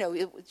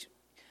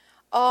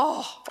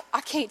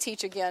can't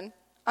teach again.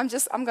 I'm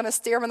going to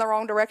steer him in the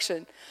wrong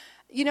direction.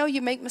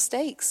 You make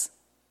mistakes.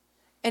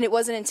 And it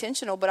wasn't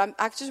intentional, but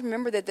I just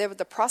remember that there was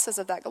the process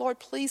of that. Lord,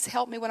 please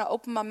help me when I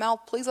open my mouth.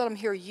 Please let them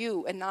hear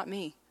you and not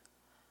me.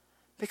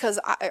 Because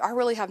I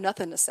really have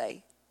nothing to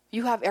say.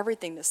 You have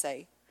everything to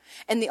say.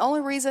 And the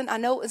only reason I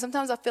know, and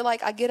sometimes I feel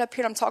like I get up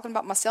here and I'm talking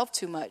about myself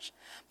too much.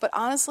 But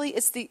honestly,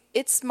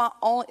 it's my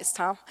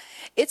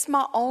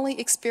only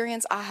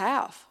experience I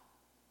have.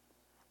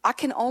 I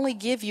can only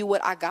give you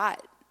what I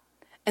got.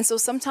 And so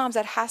sometimes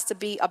that has to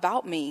be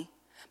about me.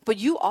 But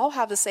you all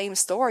have the same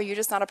story. You're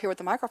just not up here with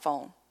the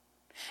microphone.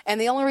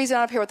 And the only reason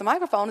I'm up here with the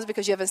microphone is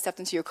because you haven't stepped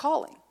into your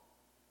calling.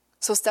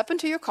 So step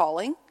into your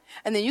calling,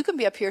 and then you can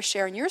be up here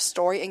sharing your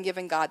story and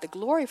giving God the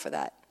glory for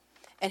that.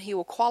 And he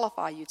will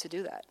qualify you to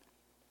do that.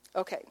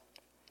 Okay.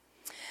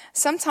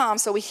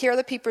 Sometimes, so we hear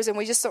the peepers and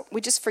we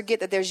just forget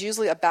that there's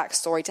usually a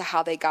backstory to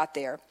how they got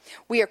there.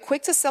 We are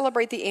quick to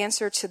celebrate the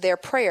answer to their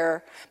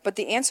prayer, but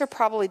the answer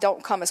probably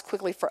don't come as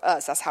quickly for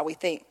us. That's how we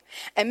think.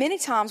 And many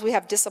times we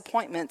have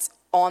disappointments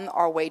on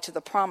our way to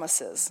the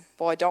promises.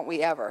 Boy, don't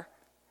we ever.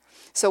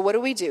 So what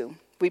do?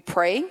 We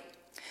pray.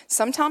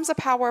 Sometimes the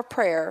power of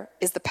prayer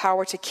is the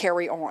power to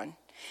carry on.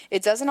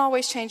 It doesn't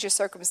always change your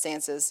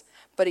circumstances,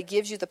 but it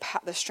gives you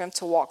the strength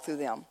to walk through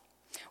them.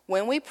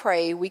 When we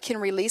pray, we can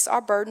release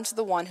our burden to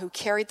the one who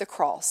carried the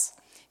cross.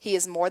 He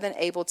is more than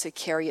able to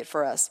carry it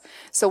for us.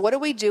 So what do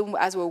we do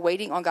as we're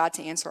waiting on God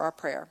to answer our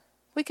prayer?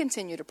 We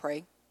continue to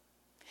pray.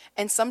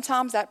 And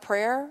sometimes that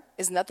prayer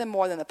is nothing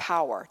more than the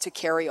power to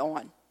carry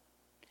on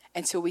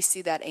until we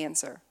see that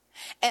answer.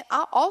 And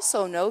I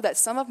also know that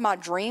some of my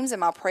dreams and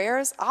my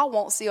prayers I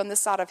won't see on this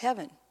side of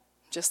heaven,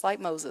 just like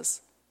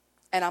Moses.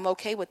 And I'm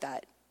okay with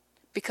that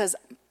because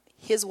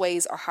his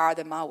ways are higher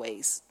than my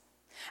ways.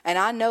 And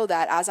I know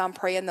that as I'm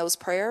praying those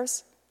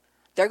prayers,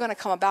 they're going to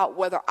come about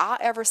whether I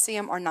ever see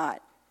them or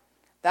not.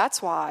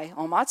 That's why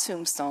on my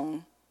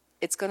tombstone,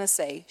 it's going to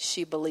say,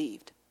 she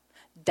believed, ...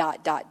 Now,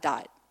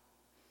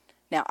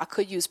 I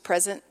could use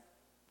present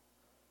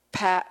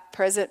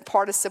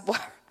participle,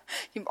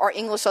 our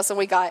English lesson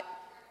we got.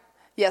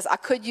 Yes, I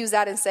could use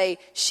that and say,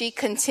 she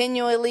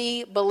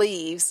continually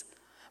believes.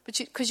 But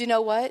because you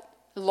know what?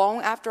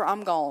 Long after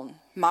I'm gone,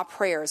 my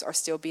prayers are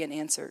still being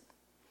answered.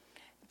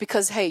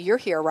 Because, hey, you're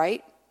here,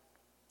 right?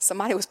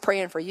 Somebody was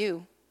praying for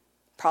you.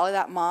 Probably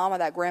that mom or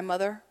that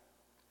grandmother.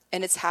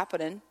 And it's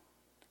happening.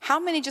 How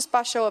many, just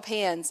by show of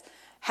hands,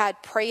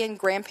 had praying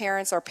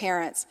grandparents or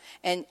parents,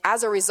 and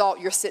as a result,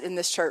 you're sitting in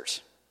this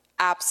church?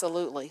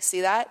 Absolutely.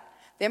 See that?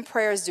 Them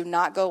prayers do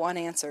not go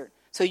unanswered.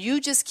 So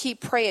you just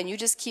keep praying. You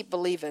just keep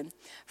believing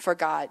for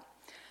God.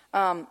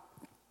 I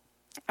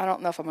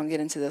don't know if I'm going to get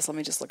into this. Let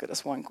me just look at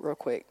this one real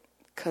quick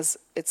because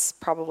it's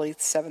probably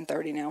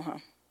 7:30 now, huh?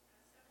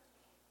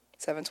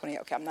 7:20.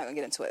 Okay, I'm not going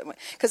to get into it.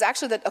 Because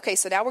actually,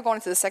 so now we're going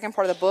into the second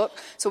part of the book.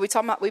 So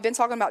we've been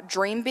talking about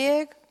dream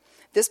big.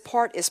 This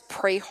part is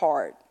pray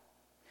hard.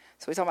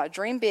 So we're talking about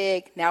dream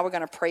big. Now we're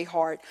going to pray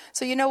hard.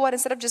 So you know what?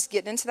 Instead of just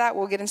getting into that,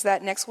 we'll get into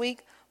that next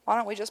week. Why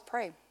don't we just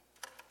pray?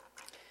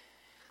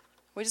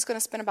 We're just going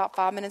to spend about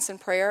 5 minutes in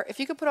prayer. If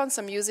you could put on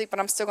some music, but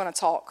I'm still going to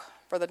talk,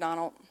 Brother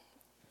Donald.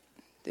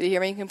 Did you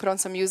hear me? You can put on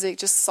some music,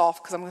 just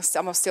soft, because I'm going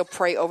to still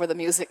pray over the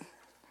music.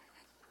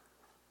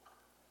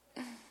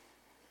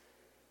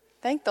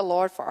 Thank the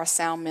Lord for our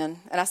sound men.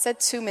 And I said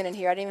 2 men in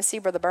here. I didn't even see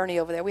Brother Bernie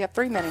over there. We have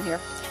 3 men in here.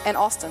 And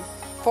Austin,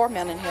 4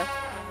 men in here.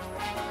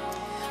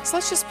 So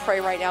let's just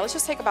pray right now. Let's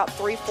just take about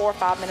 3, 4,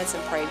 5 minutes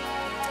and pray.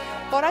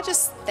 Lord, I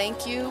just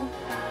thank you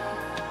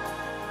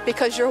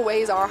because your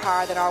ways are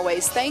higher than our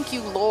ways. Thank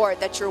you, Lord,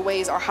 that your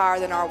ways are higher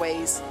than our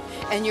ways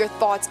and your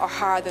thoughts are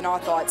higher than our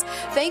thoughts.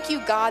 Thank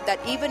you, God, that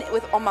even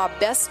on my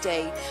best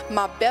day,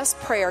 my best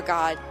prayer,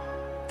 God,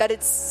 that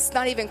it's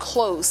not even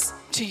close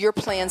to your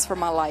plans for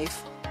my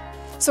life.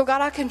 So,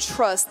 God, I can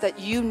trust that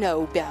you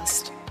know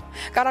best.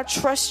 God, I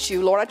trust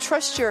you, Lord. I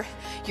trust your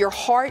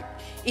heart,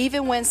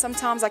 even when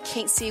sometimes I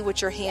can't see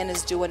what your hand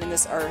is doing in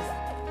this earth.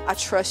 I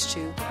trust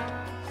you.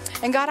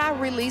 And God, I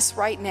release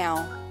right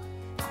now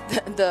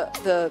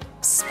the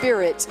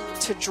spirit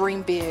to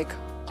dream big,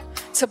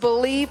 to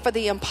believe for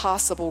the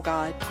impossible,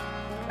 God.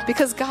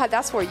 Because, God,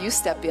 that's where you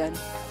step in.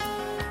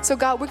 So,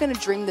 God, we're going to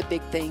dream the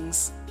big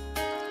things.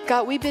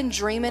 God, we've been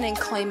dreaming and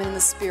claiming in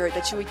the spirit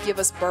that you would give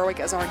us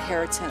Berwick as our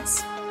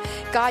inheritance.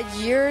 God,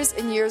 years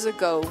and years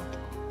ago,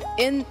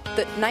 in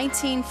the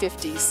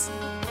 1950s,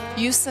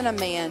 you sent a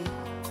man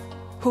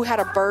who had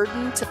a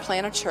burden to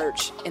plant a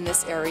church in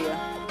this area.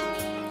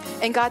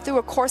 And God, through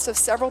a course of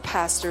several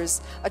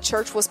pastors, a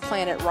church was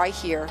planted right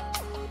here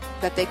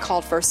that they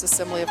called First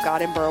Assembly of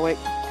God in Berwick.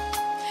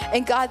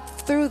 And God,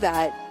 through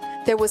that,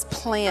 there was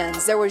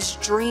plans, there was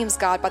dreams,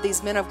 God, by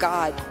these men of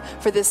God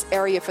for this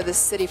area, for this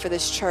city, for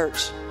this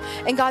church.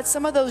 And God,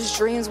 some of those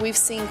dreams we've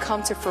seen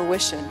come to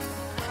fruition.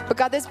 But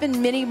God, there's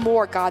been many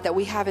more, God, that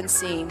we haven't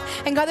seen.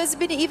 And God, there's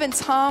been even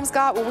times,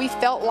 God, where we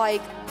felt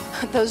like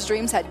those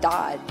dreams had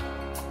died.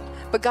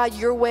 But God,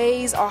 your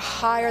ways are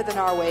higher than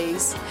our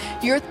ways.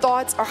 Your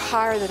thoughts are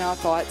higher than our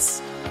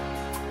thoughts.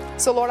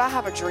 So Lord, I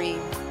have a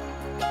dream.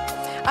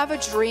 I have a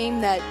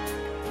dream that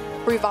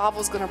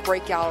revival is going to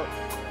break out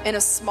in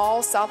a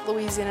small South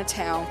Louisiana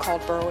town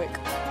called Berwick.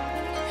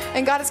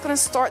 And God, it's going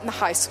to start in the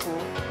high school.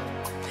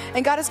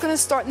 And God, it's going to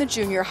start in the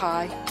junior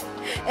high.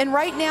 And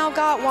right now,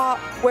 God,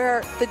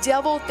 where the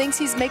devil thinks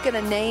he's making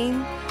a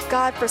name,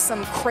 God, for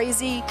some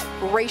crazy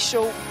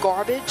racial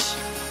garbage,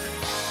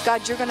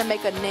 God, you're going to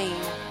make a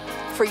name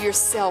for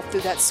yourself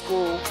through that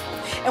school.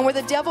 And where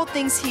the devil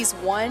thinks he's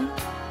won,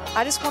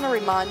 I just want to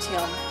remind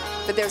him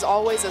that there's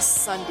always a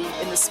Sunday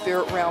in the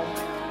spirit realm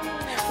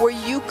where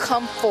you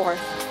come forth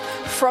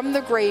from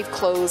the grave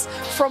clothes,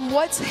 from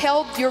what's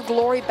held your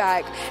glory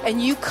back,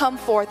 and you come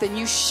forth and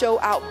you show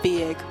out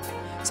big.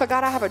 So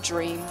God, I have a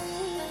dream.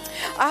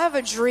 I have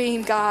a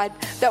dream, God,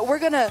 that we're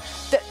going to,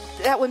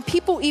 that when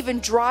people even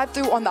drive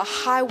through on the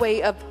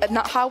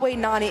Highway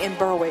 90 in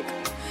Berwick,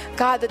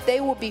 God, that they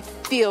will be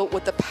filled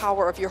with the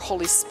power of your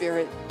Holy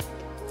Spirit.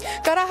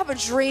 God, I have a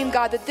dream,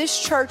 God, that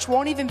this church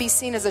won't even be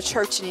seen as a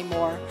church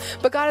anymore,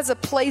 but God, as a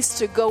place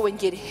to go and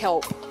get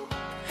help.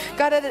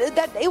 God,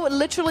 that it would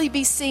literally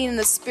be seen in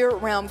the spirit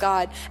realm,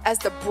 God, as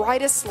the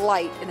brightest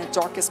light in the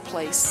darkest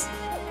place.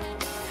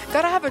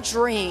 God, I have a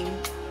dream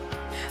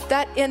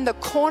that in the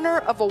corner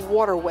of a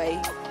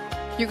waterway,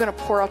 you're going to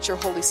pour out your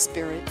Holy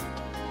Spirit.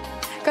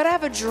 God, I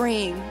have a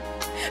dream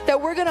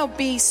that we're going to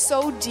be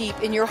so deep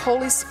in your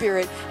Holy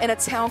Spirit in a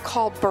town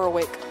called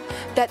Berwick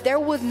that there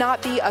would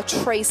not be a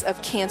trace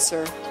of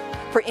cancer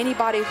for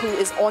anybody who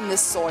is on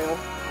this soil.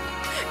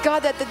 God,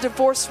 that the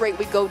divorce rate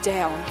would go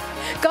down.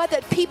 God,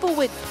 that people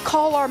would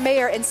call our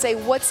mayor and say,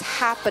 what's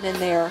happening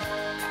there?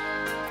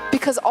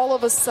 Because all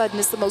of a sudden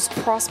it's the most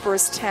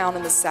prosperous town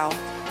in the South.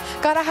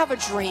 God, I have a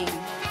dream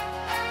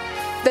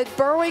that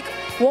Berwick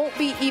won't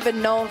be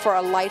even known for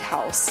a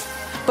lighthouse,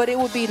 but it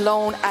will be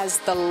known as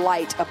the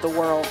light of the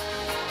world.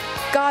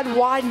 God,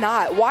 why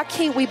not? Why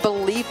can't we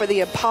believe for the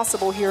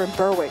impossible here in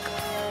Berwick?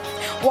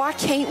 Why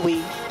can't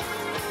we?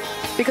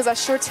 Because I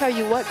sure tell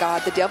you what,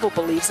 God, the devil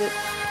believes it.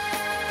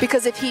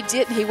 Because if he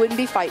didn't, he wouldn't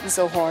be fighting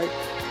so hard.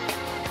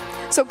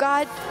 So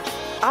God,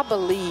 I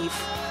believe,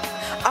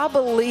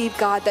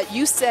 God, that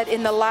you said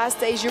in the last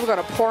days you were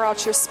going to pour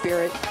out your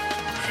Spirit.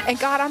 And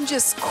God, I'm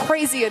just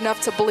crazy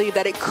enough to believe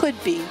that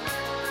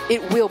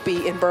it will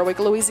be in Berwick,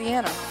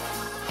 Louisiana.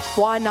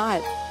 Why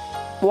not?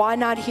 Why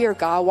not here,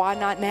 God? Why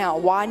not now?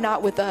 Why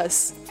not with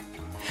us?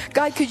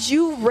 God, could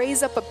you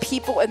raise up a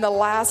people in the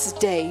last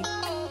day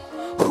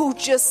who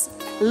just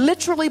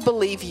literally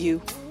believe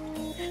you?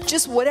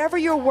 Just whatever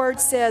your word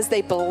says,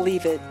 they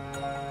believe it.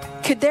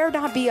 Could there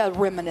not be a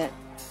remnant?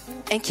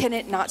 And can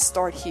it not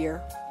start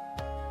here?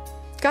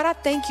 God, I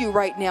thank you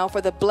right now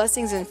for the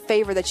blessings and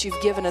favor that you've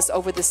given us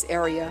over this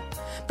area.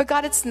 But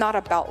God, it's not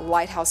about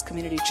Lighthouse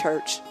Community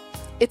Church.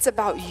 It's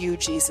about you,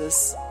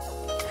 Jesus.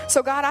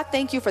 So God, I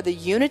thank you for the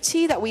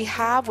unity that we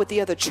have with the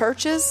other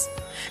churches.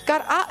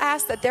 God, I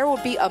ask that there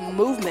will be a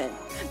movement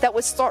that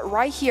would start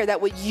right here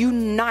that would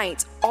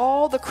unite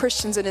all the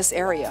Christians in this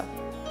area.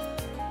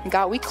 And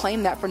God, we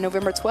claim that for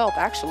November 12th,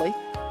 actually.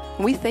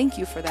 And we thank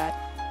you for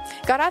that.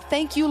 God, I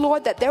thank you,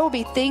 Lord, that there will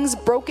be things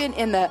broken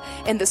in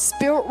the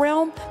spirit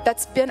realm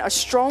that's been a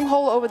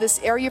stronghold over this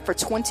area for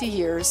 20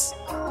 years.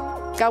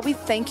 God, we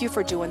thank you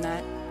for doing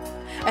that.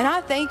 And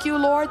I thank you,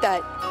 Lord,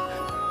 that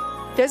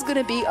there's going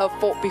to be a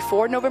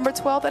before November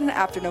 12th and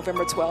after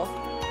November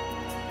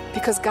 12th.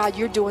 Because, God,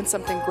 you're doing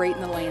something great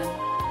in the land.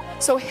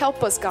 So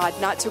help us, God,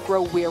 not to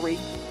grow weary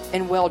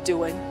in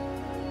well-doing.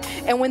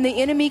 And when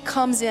the enemy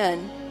comes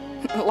in,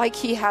 like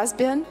he has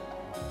been,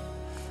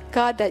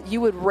 God, that you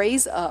would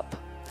raise up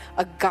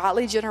a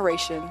godly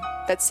generation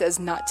that says,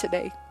 not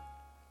today.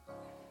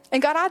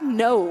 And God, I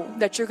know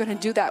that you're going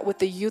to do that with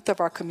the youth of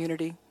our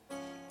community.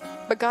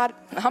 But God,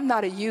 I'm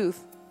not a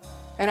youth.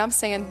 And I'm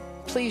saying,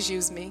 please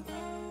use me.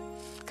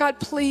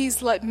 God,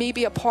 please let me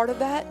be a part of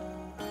that.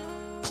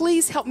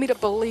 Please help me to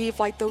believe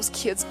like those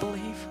kids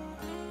believe.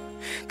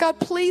 God,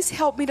 please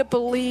help me to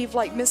believe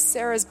like Miss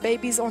Sarah's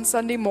babies on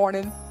Sunday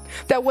morning,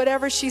 that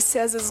whatever she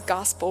says is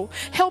gospel.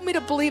 Help me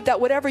to believe that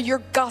whatever your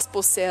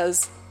gospel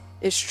says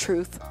is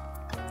truth.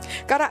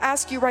 God, I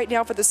ask you right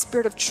now for the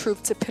spirit of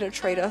truth to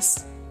penetrate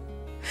us.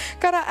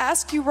 God, I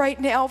ask you right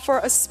now for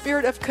a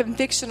spirit of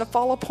conviction to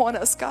fall upon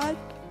us, God.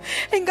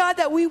 And God,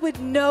 that we would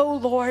know,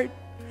 Lord,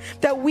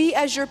 that we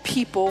as your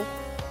people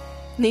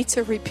need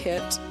to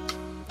repent.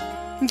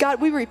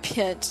 God, we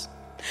repent.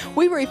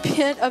 We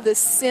repent of the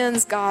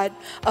sins, God,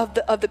 of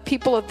the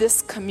people of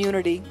this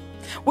community.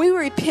 We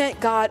repent,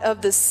 God,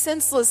 of the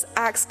senseless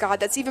acts, God,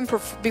 that's even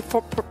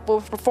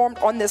performed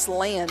on this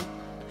land.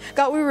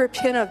 God, we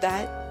repent of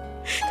that.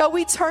 God,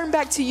 we turn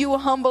back to you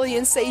humbly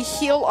and say,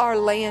 heal our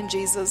land,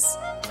 Jesus.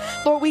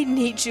 Lord, we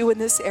need you in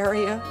this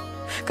area.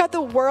 God,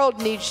 the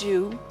world needs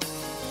you.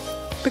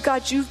 But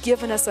God, you've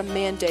given us a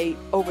mandate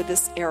over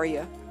this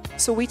area.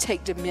 So we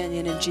take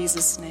dominion in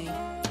Jesus' name.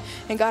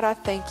 And God, I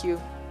thank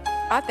you.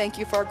 I thank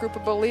you for our group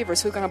of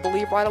believers who are going to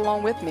believe right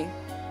along with me.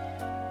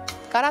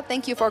 God, I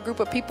thank you for a group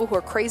of people who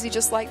are crazy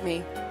just like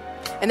me.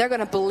 And they're going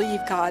to believe,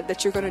 God,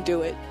 that you're going to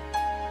do it.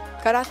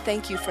 God, I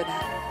thank you for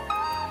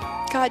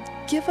that. God,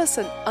 give us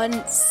an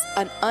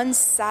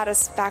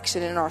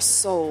unsatisfaction in our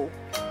soul.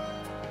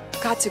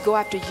 God, to go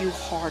after you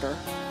harder.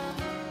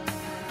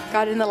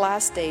 God, in the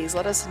last days,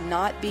 let us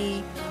not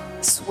be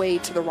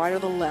swayed to the right or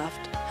the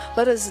left.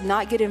 Let us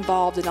not get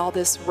involved in all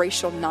this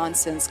racial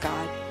nonsense,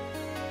 God.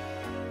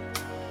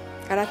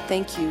 God, I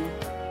thank you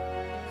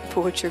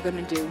for what you're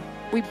going to do.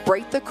 We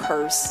break the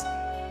curse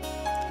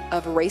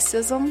of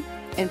racism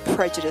and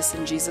prejudice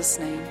in Jesus'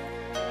 name.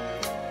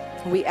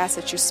 And we ask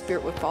that your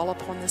spirit would fall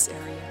upon this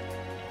area.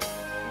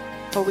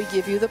 Lord, we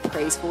give you the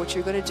praise for what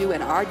you're going to do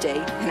in our day,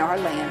 in our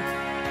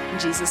land. In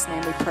Jesus'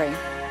 name we pray.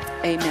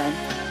 Amen.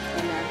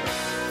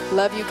 Amen.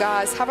 Love you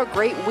guys. Have a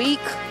great week.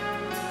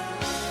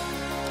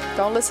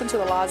 Don't listen to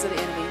the lies of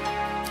the enemy.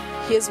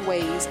 His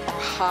ways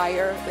are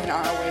higher than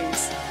our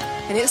ways.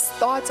 And his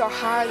thoughts are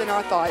higher than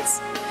our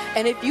thoughts.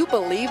 And if you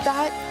believe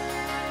that,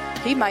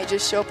 he might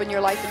just show up in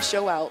your life and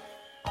show out.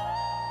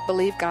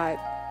 Believe God.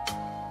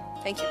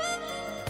 Thank you.